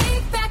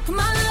 Take back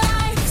my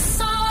life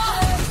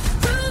song.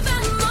 Prove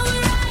I'm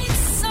alright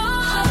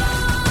song.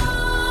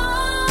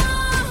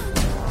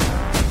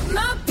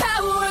 My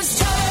power's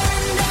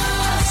turned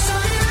on.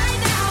 Starting right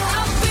now,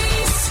 I'll be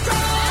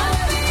strong.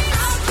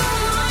 I'll play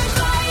my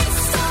fight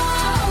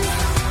song.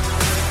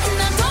 And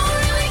I don't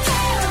really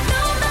care if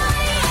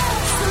nobody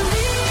else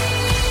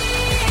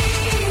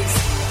believes.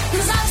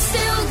 'Cause I've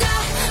still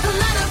got a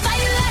lot of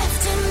fight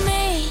left in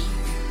me.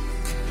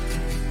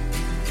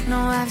 No,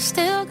 I've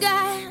still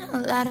got a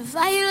lot of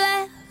fight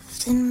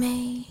left in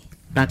me.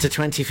 Back to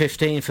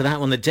 2015 for that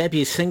one, the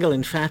debut single,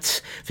 in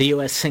fact, for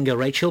US singer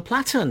Rachel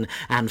Platten,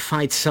 and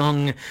Fight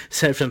Song.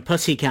 So from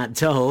Pussycat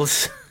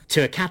Dolls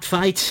to a cat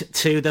fight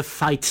to the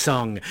fight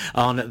song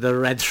on the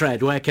Red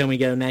Thread. Where can we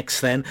go next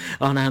then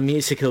on our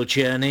musical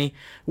journey?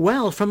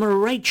 Well, from a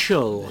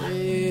Rachel.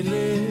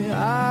 Lately,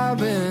 I've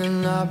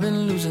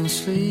been losing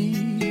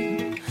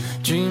sleep,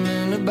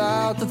 dreaming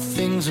about the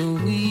things that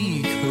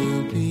we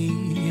could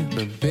be.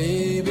 But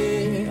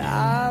baby,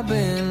 I've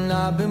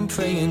been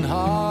praying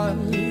hard.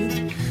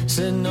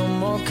 Said no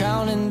more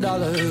counting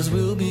dollars,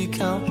 we'll be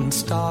counting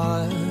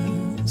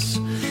stars.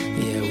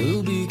 Yeah,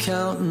 we'll be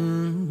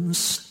counting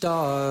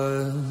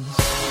stars.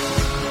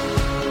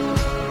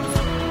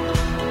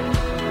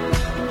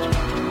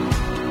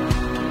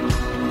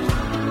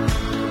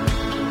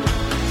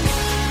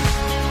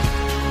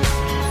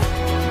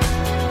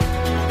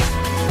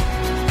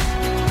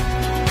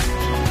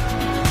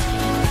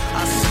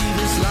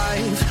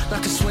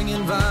 Like a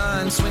swinging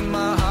vine, swing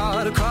my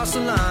heart across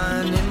the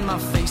line. In my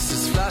face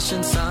is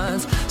flashing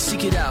signs.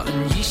 Seek it out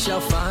and ye shall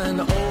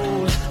find.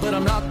 Old, but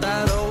I'm not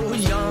that old.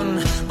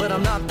 Young, but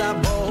I'm not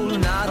that bold.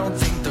 And I don't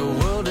think the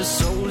world is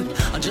sold.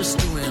 I'm just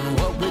doing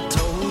what we're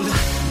told.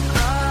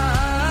 I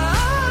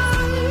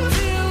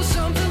feel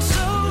something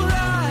so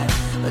right,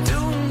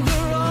 doing the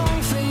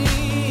wrong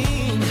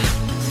thing.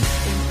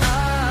 And I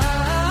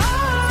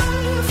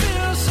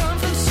feel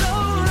something so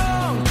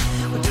wrong,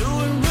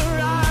 doing the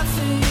right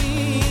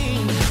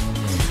thing.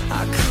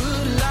 I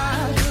could lie.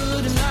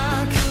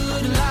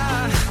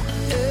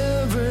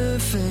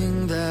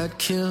 Everything that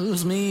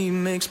kills me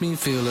makes me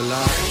feel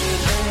alive.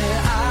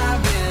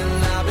 I've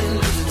been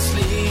losing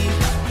sleep,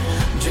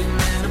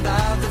 dreaming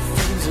about the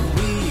things that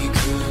we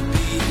could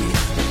be.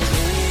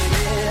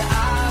 Baby,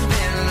 I've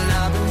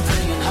been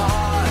praying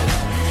hard.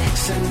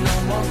 Said no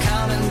more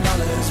counting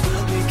dollars,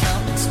 we'll be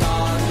counting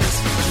stars.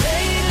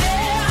 Lately,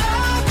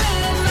 I've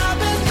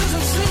been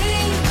losing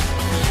sleep,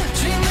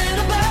 dreaming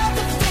about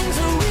the things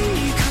that we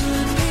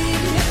could be.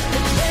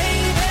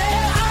 Baby,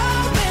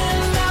 I've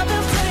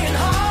been praying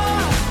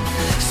hard.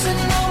 Said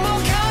no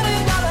more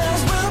counting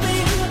dollars, we'll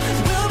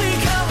be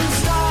counting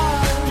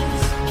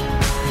stars.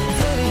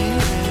 Hey.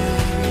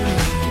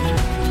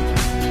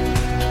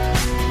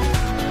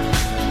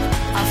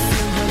 I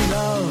feel the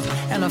love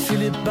and I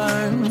feel it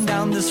burn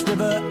down this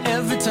river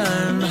every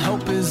turn.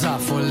 Hope is our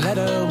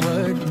four-letter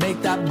word.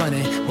 Make that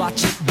money,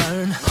 watch it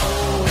burn.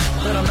 Old,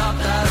 but I'm not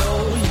that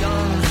old.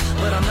 Young,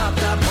 but I'm not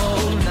that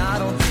bold. And I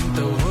don't think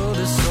the world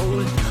is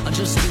sold. I'm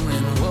just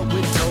doing what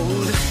we're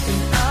told.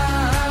 And I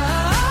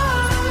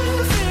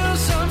feel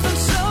something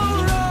so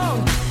wrong.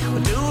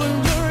 We're doing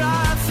the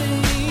right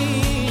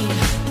thing.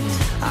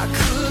 I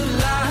could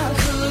lie.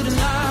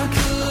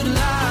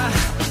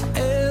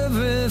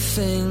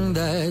 Everything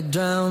that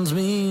drowns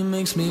me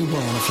makes me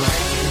wanna fly.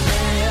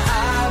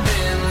 I've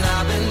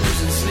been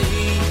losing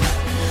sleep,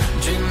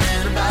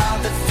 dreaming about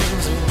the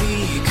things that we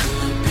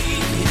could be.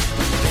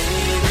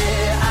 Baby,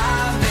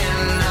 I've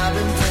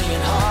been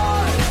praying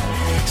hard.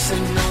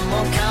 Said no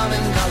more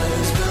counting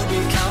dollars, we'll be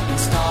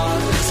counting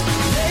stars.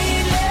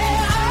 Lately,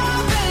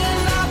 I've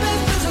been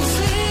losing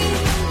sleep,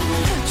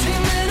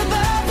 dreaming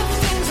about the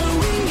things that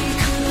we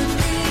could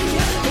be.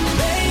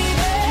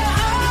 Baby,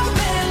 I've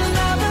been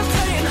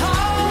praying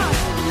hard.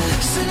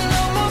 Said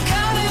no more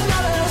counting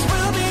dollars,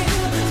 we'll be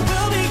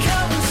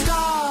counting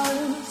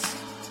stars.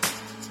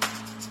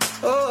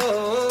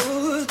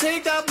 Oh,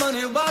 take that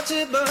money, watch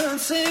it burn,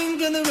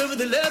 sink in the river,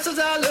 the lessons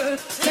I learned.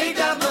 Take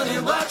that money,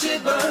 watch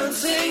it burn,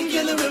 sink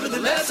in the river, the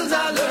lessons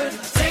I learned.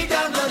 Take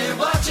that money,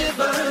 watch it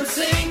burn,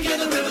 sink in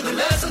the river, the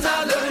lessons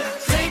I learned.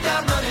 Take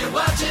that money,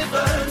 watch it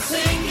burn,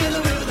 sink in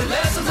the river, the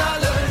lessons I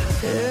learned.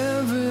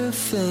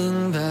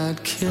 Everything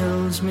that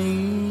kills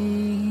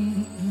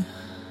me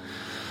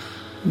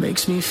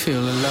makes me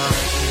feel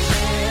alive.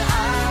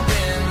 I've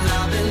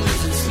been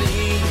losing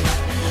sleep,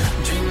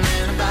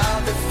 dreaming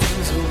about the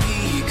things that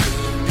we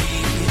could be.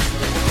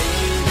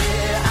 Baby,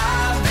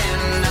 I've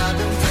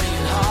been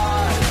praying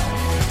hard.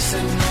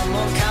 Said no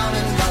more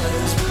counting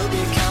dollars, we'll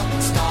be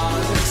counting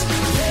stars.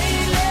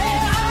 Lately,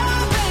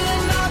 I've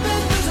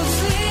been losing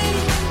sleep,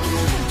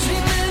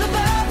 dreaming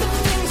about the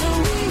things that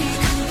we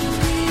could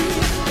be.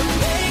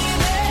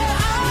 Baby,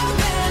 I've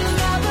been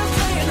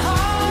praying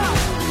hard.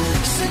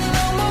 Said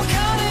no more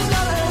counting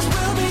dollars,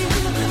 we'll be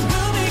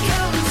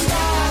counting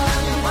stars.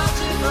 Watch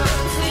it burn,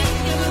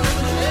 sing in the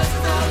river, the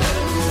lessons I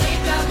learned.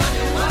 Take that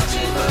money, watch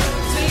it burn,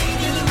 sing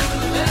in the river,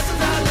 the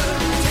lessons I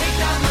learned. Take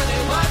that money,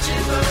 watch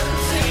it burn,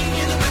 sing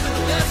in the river,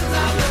 the lessons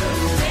I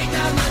learned. Take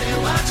that money,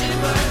 watch it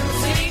burn,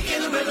 sing in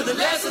the river, the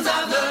lessons I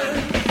learned.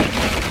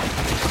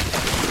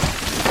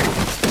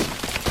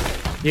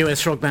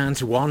 US rock band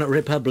One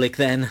Republic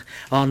then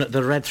on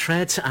the Red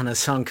Thread, and a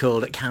song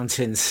called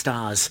Counting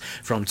Stars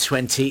from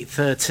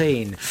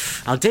 2013.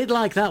 I did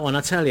like that one,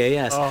 I tell you,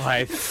 yes. Oh,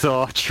 I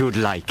thought you'd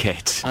like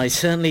it. I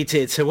certainly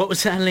did. So what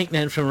was that link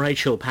then from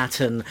Rachel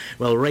Patton?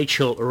 Well,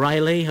 Rachel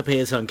Riley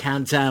appears on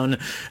Countdown,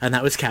 and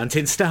that was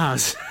Counting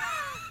Stars.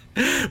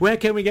 Where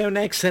can we go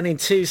next then? In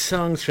two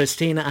songs,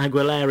 Christina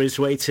Aguilera is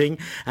waiting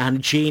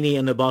and Genie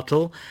in a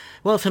Bottle.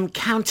 Well, from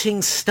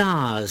Counting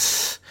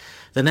Stars,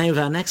 the name of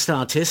our next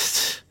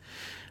artist,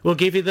 we'll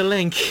give you the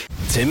link.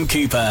 Tim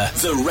Cooper,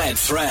 The Red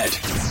Thread.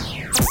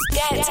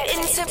 Get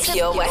into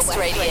Pure West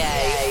Radio.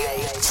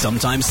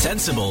 Sometimes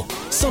sensible,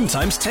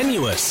 sometimes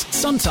tenuous,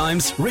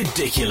 sometimes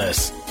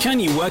ridiculous. Can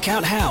you work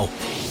out how?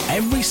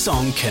 Every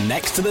song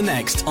connects to the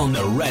next on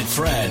The Red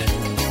Thread.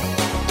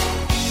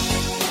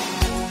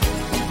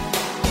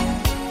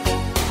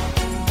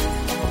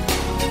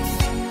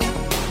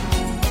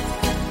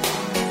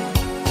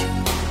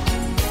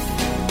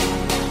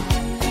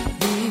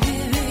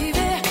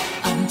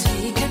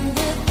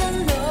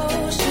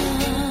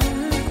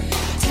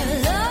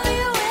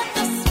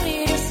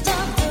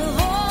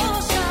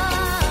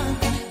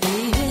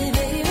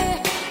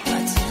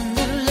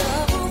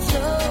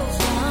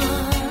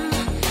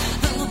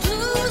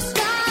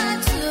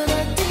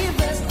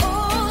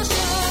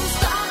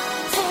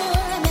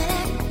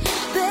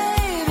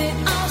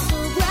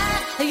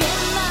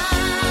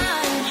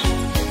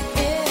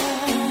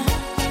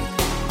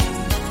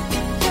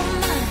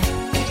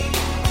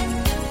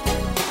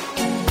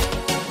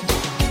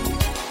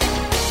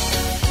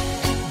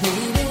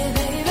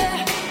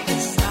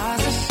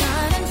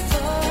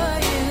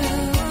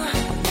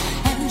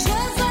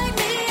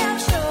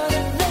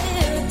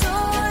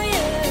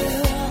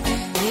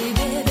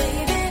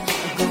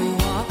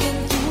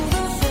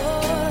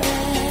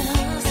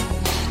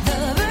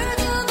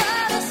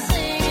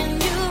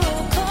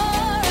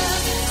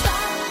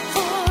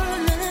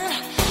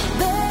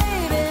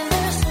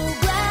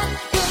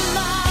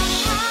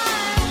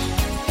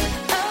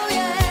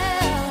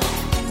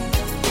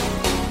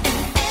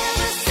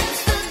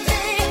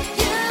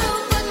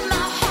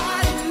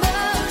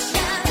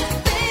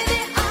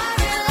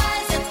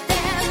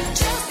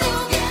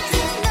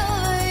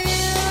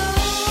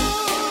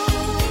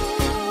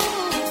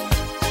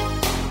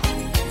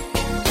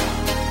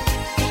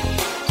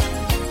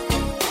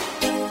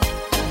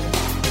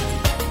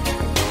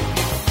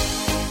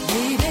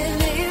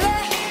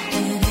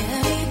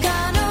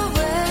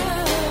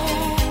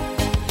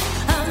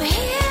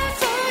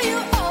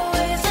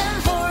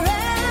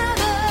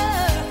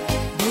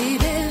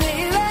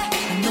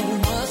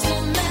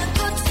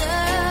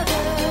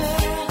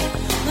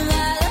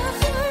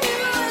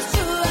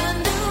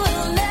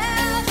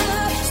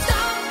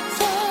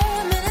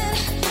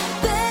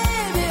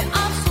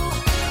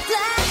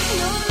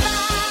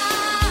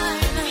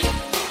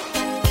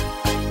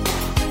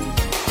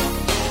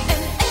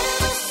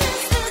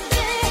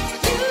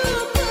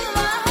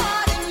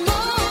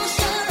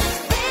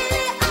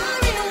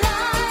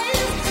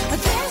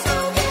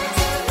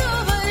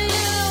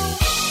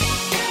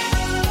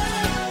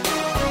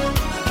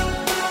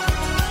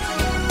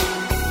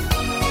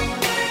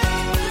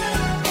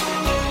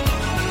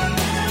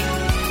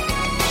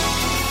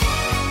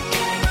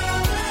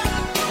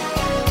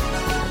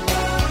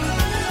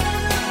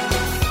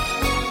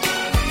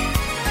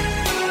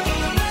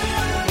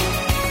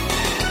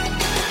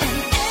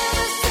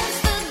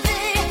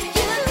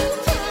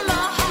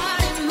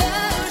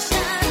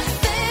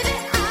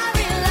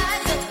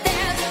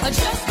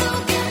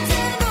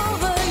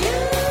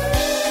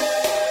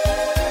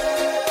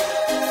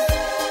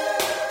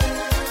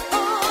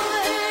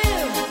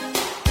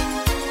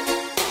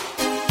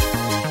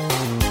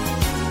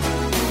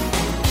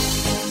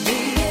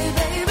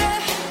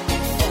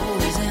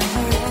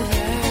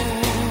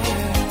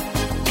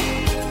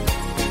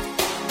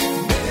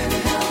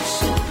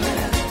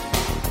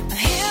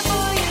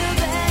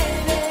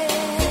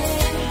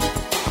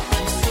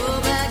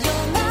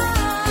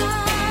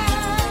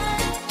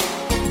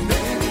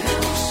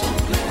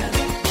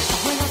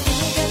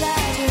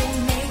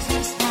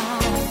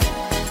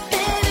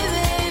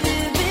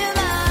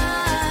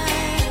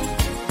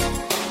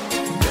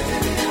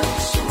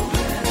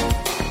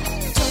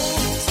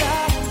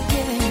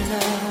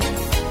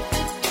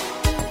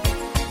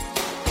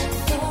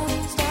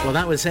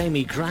 Well, that was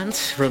Amy Grant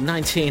from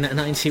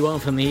 1991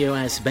 from the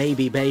US.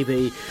 Baby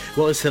Baby.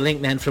 What was the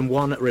link then from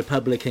One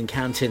Republic and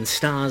Counting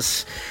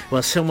Stars?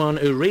 Well, someone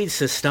who reads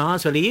the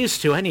stars, well, he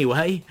used to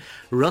anyway.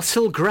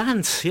 Russell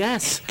Grant,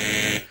 yes,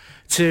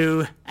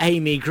 to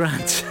Amy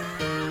Grant.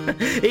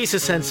 He's a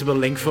sensible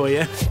link for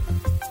you.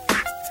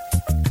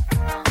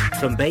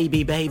 From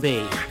Baby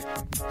Baby.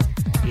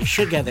 You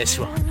should get this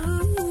one.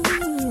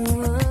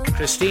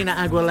 Christina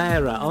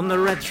Aguilera on the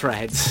Red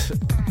Threads.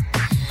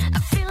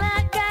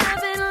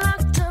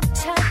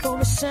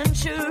 A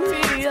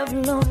century of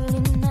lonely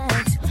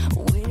nights,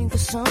 waiting for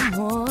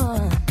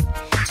someone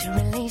to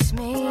release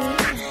me.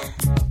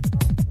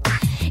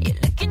 You're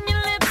licking your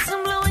lips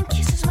and blowing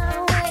kisses my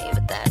way,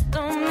 but that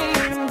don't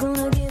mean I'm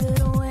gonna give it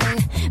away,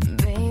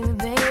 baby,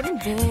 baby,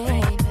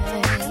 baby.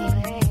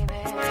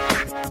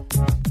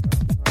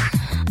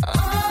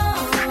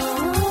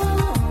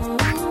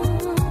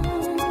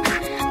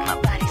 My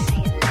body's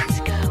saying let's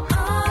go.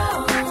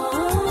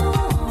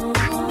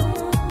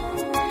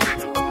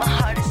 But my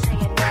heart is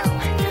saying no.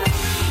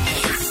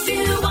 If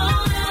you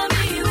wanna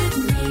be with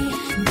me,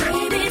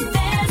 baby,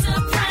 there's a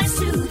price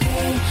to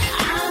pay.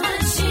 I'm a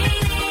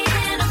genie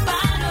in a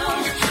bottle.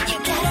 You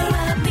gotta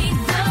rub me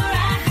the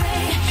right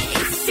way.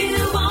 If you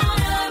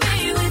wanna be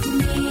with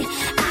me,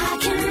 I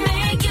can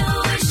make your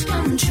wish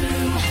come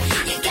true.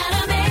 You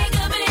gotta make a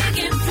big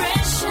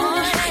impression.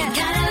 You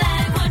gotta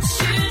like what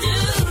you do.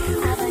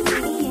 I'm a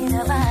genie in a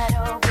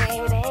bottle,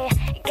 baby.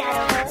 You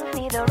gotta rub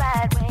me the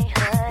right way,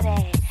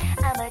 honey.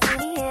 I'm a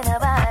genie in a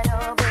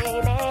bottle,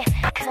 baby.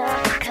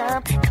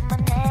 Come on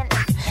and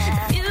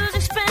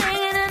music's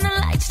playing and the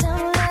lights down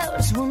low.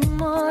 Just one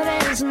more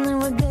dance and then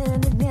we're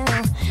good to go.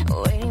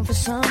 Waiting for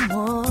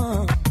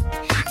someone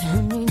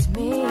who needs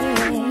me.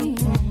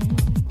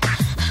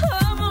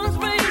 Hormones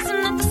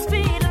racing at the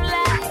speed of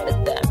light,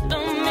 but that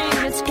don't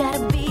mean it's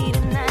gotta be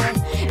tonight.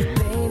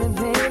 Baby,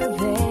 baby,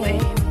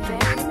 baby,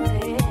 baby,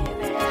 baby.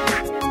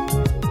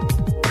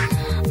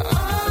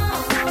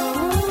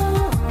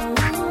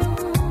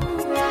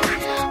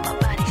 My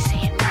body's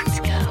saying let's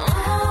go.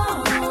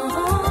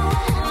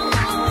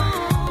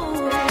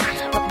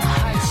 But my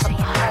heart's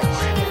saying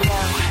no.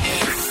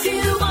 If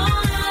you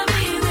wanna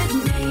be with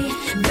me,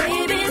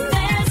 baby,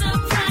 there's a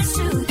price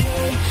to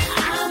pay.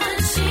 I'm a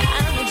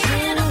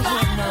genie in a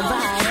bottle.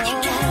 You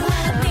gotta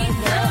rub me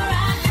the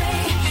right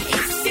way.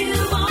 If you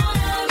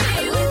wanna be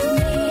with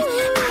me,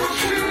 I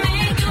can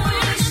make your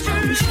wish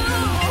come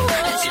true.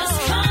 Just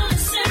come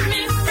and set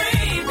me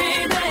free,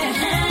 baby,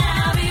 and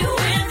I'll be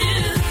with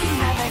you.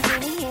 I'm a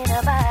genie in a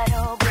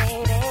bottle,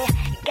 baby.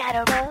 You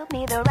gotta rub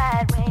me the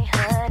right way,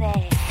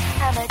 honey.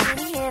 I'm a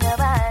genie in a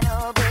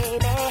bottle,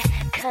 baby.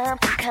 Come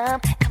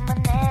on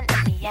and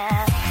let me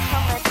out.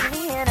 I'm a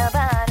genie in a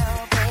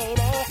bottle,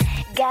 baby.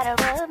 Gotta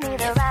rub me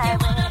the right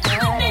way,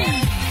 honey.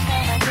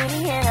 I'm a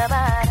genie in a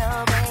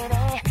bottle,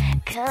 baby.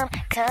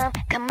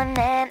 Come on and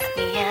let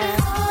me out.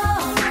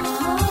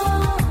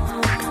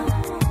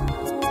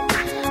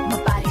 My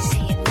body's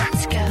saying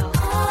let's go.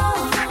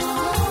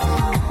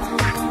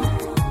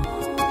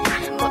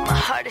 But my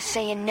heart is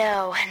saying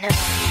no.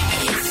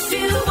 If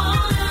you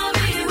wanna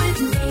be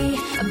with me,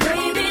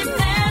 baby,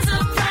 there's a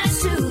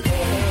price to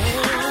pay.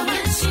 I'm a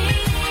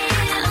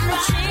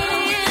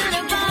genie in a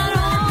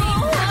bottle.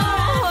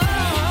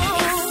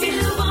 If you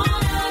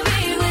wanna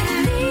be with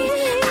me,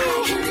 I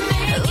can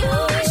make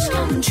your wish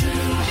come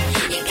true.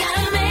 You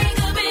gotta make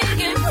a big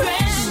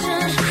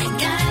impression.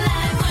 Gotta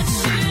like what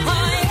you do.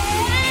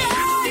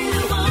 If you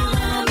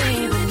wanna be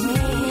with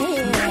me,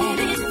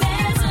 baby,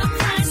 there's a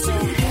price to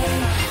pay.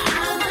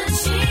 I'm a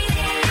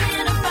genie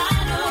in a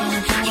bottle.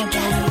 You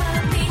gotta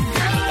rub me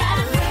the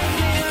right way.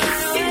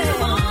 If you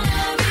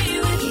wanna be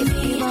with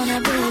me, I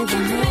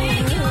can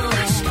make your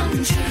wish come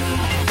true.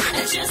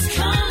 Just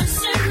come and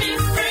set me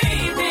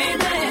free,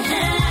 baby,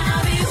 and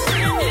I'll be with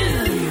you.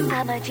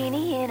 I'm a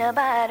genie in a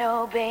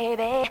bottle,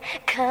 baby.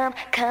 Come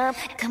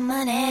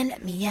on and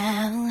let me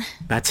out.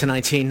 Back to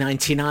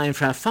 1999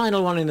 for our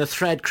final one in the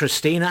thread,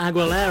 Christina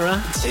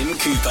Aguilera. Tim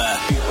Cooper,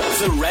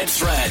 The Red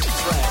Thread.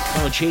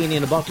 Oh, Genie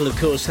in a Bottle, of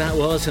course, that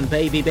was, and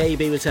Baby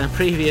Baby was our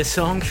previous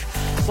song.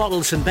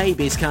 Bottles and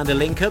babies kind of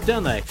link up,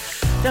 don't they?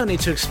 Don't need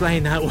to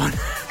explain that one.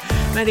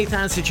 Many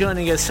thanks for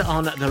joining us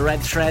on The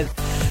Red Thread.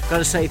 Got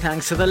to say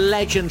thanks to the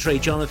legendary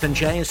Jonathan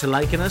James for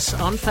liking us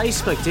on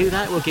Facebook. Do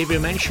that, we'll give you a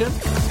mention.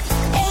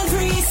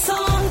 Every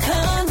song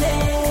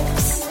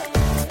connects.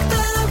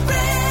 The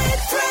Red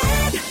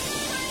Thread.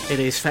 It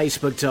is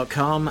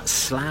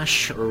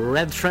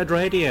facebook.com/Red Thread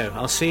Radio.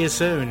 I'll see you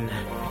soon.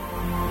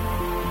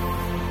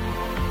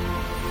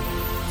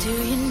 Do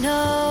you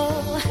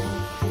know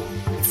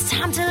it's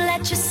time to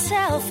let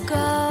yourself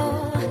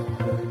go?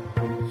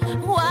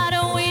 Why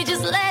don't we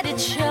just let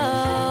it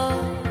show?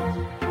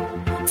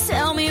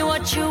 Tell me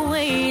what you're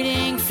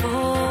waiting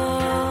for.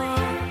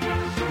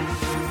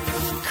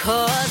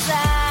 'Cause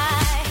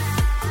I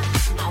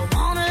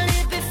wanna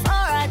live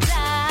before I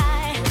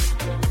die.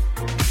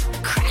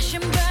 Crash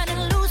and burn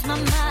and lose my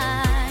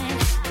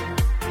mind.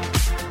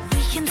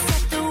 We can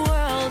set the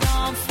world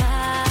on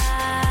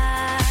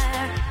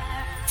fire.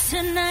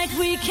 Tonight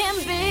we can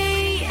be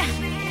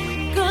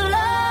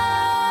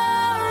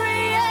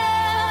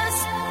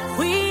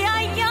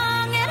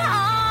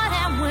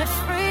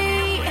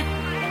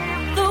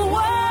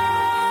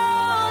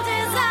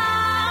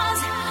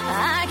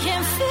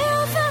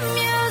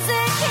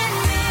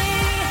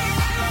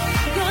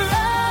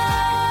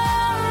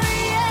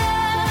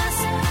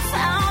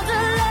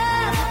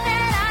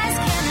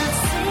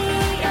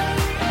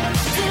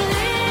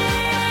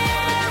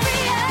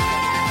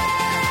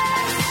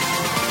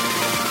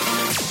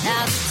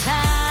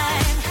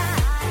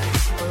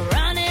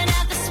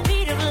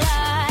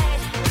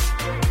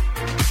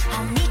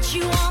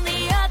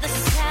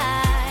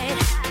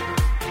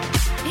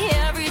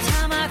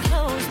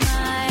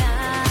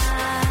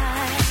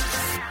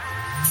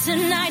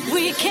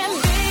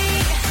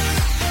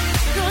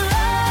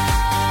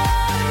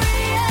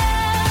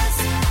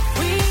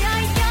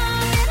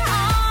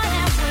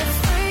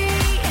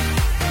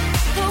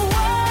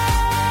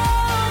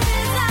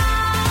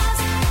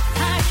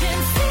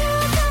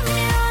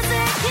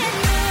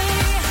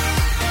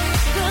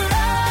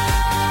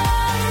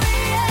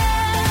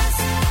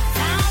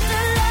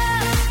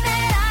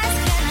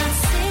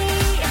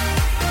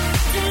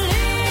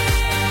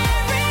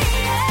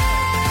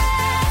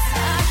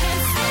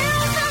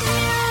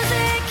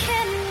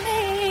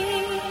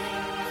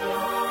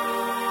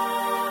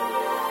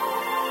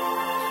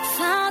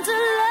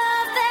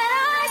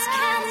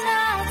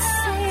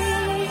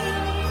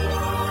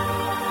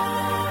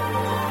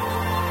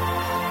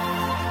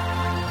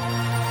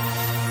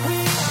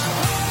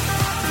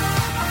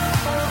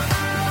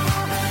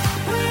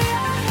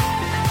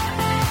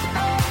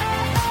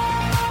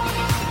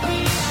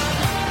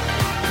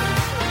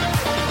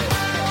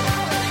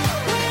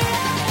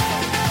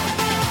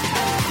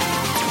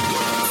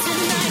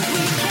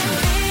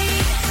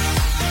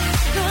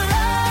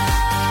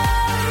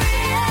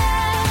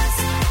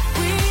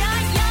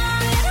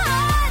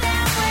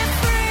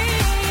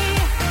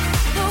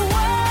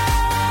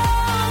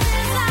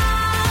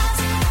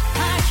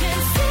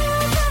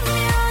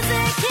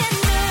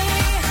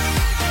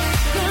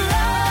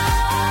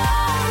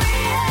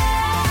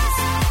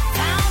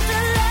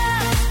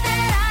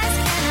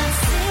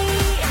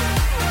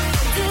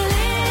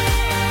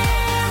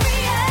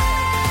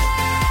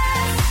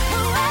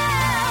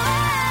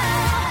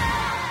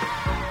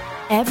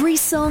Every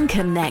song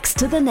connects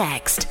to the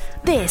next.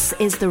 This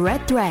is The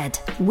Red Thread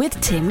with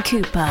Tim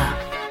Cooper.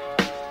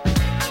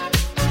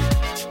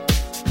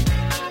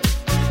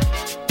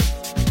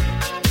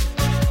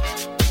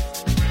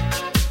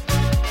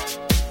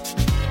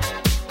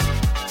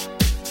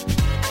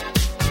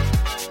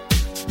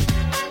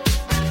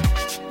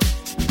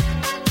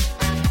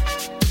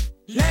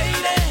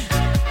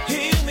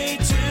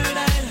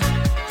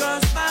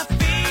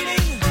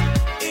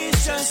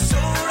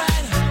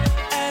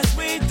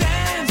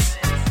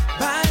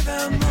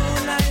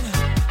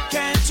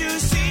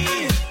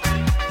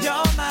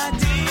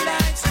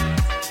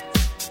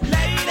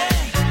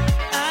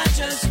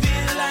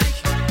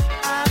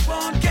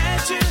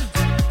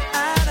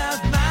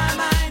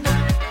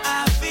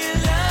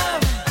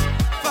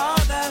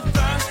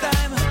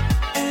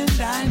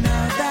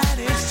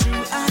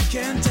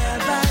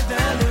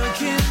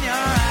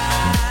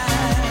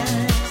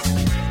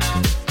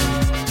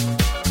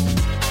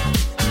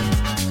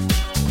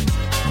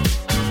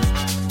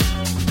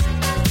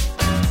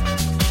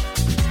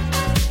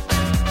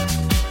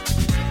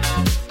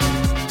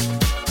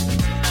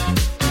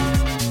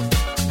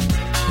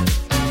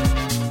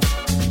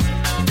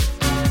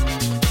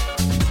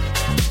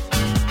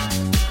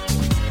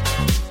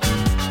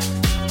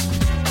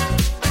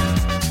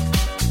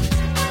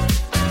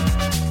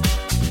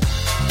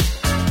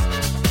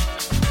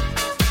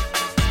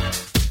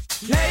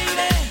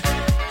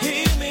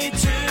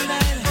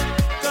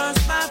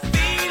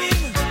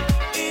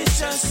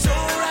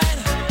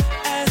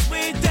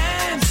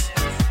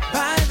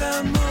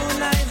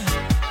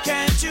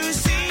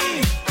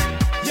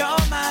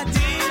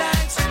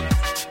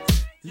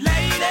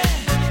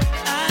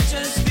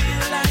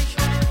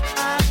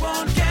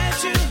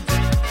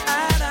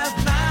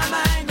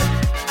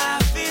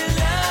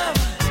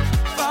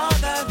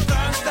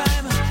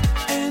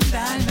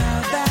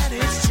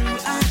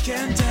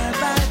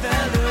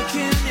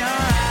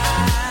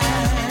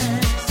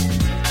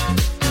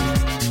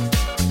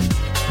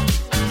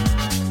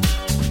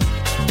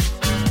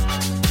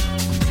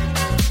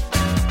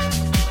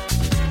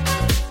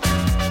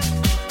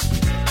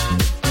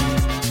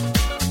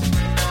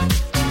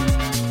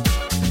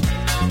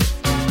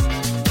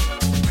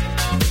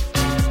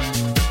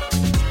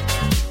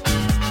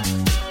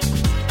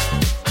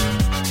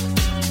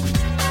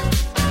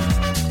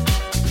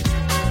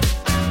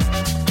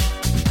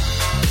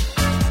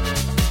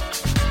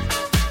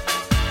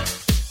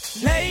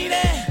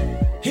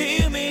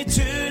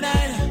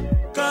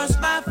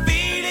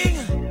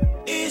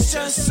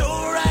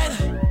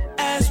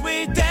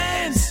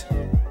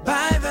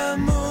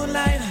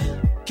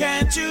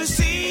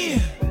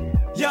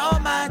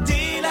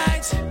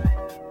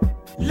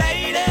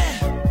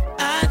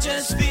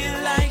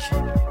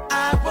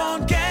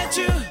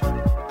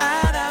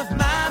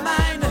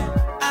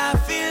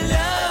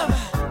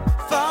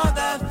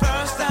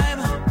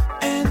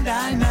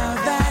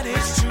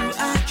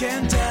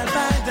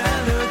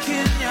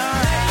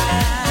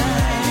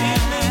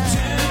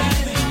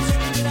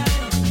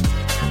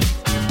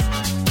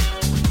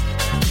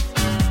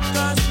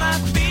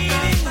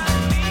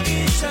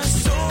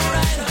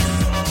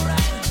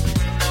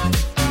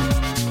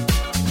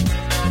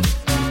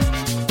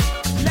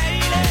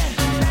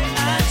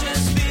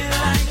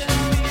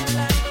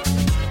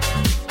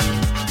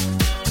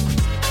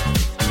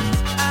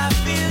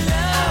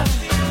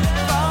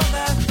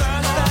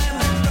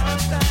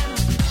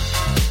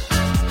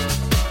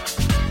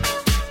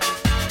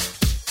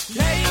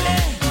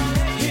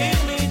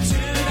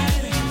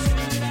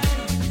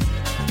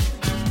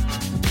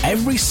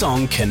 Every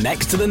song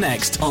connects to the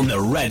next on The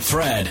Red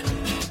Thread.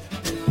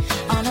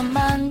 On a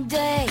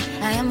Monday,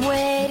 I am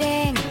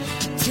waiting.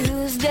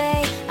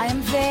 Tuesday, I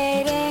am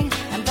fading.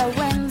 And by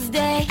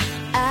Wednesday,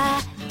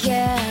 I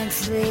can't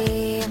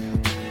sleep.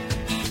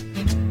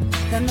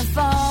 Then the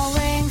phone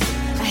rings,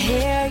 I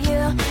hear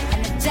you.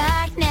 And the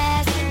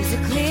darkness is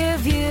a clear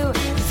view.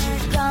 'Cause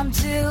you've come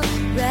to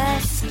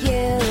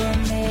rescue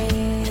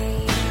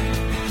me.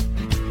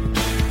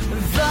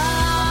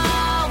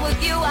 Fall with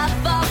you, I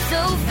fall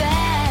so fast.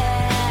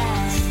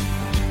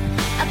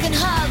 I can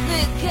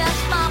hardly catch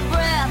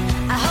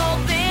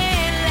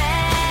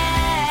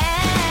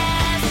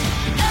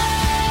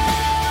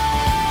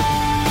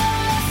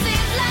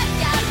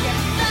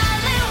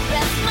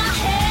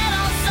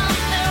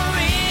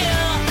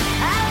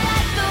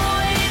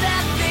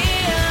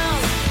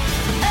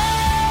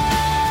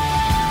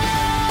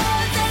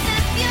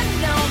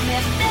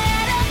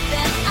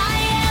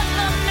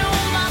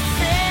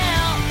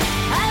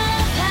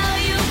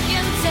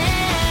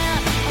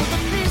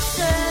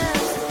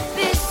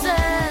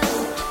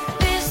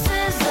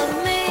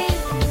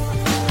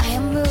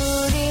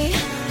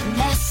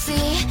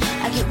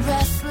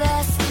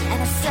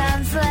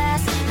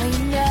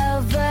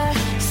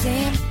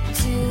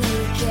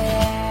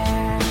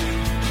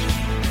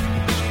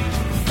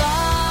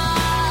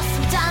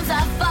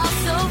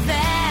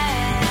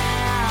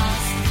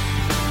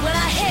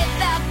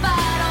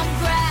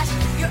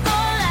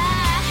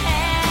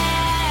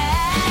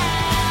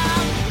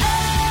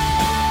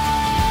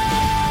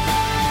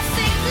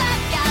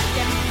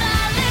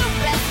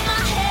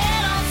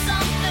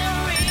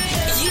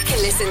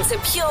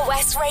Pure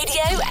West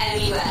Radio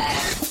anywhere.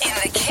 In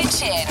the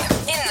kitchen,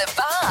 in the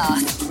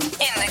bath,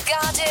 in the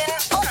garden,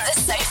 on the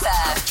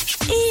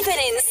sofa, even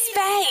in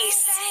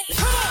space.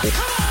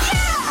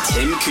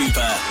 Tim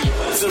Cooper,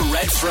 The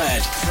Red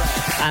Thread.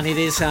 And it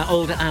is our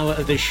old hour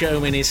of the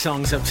show in his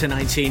songs up to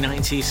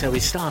 1990. So we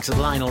start with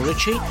Lionel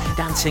Richie,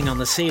 Dancing on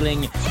the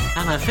Ceiling.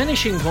 And our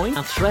finishing point,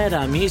 our thread,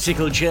 our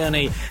musical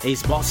journey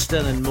is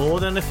Boston and More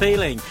Than a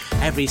Feeling.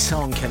 Every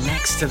song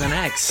connects to the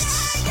next.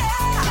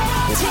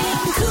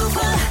 Tim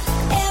Cooper.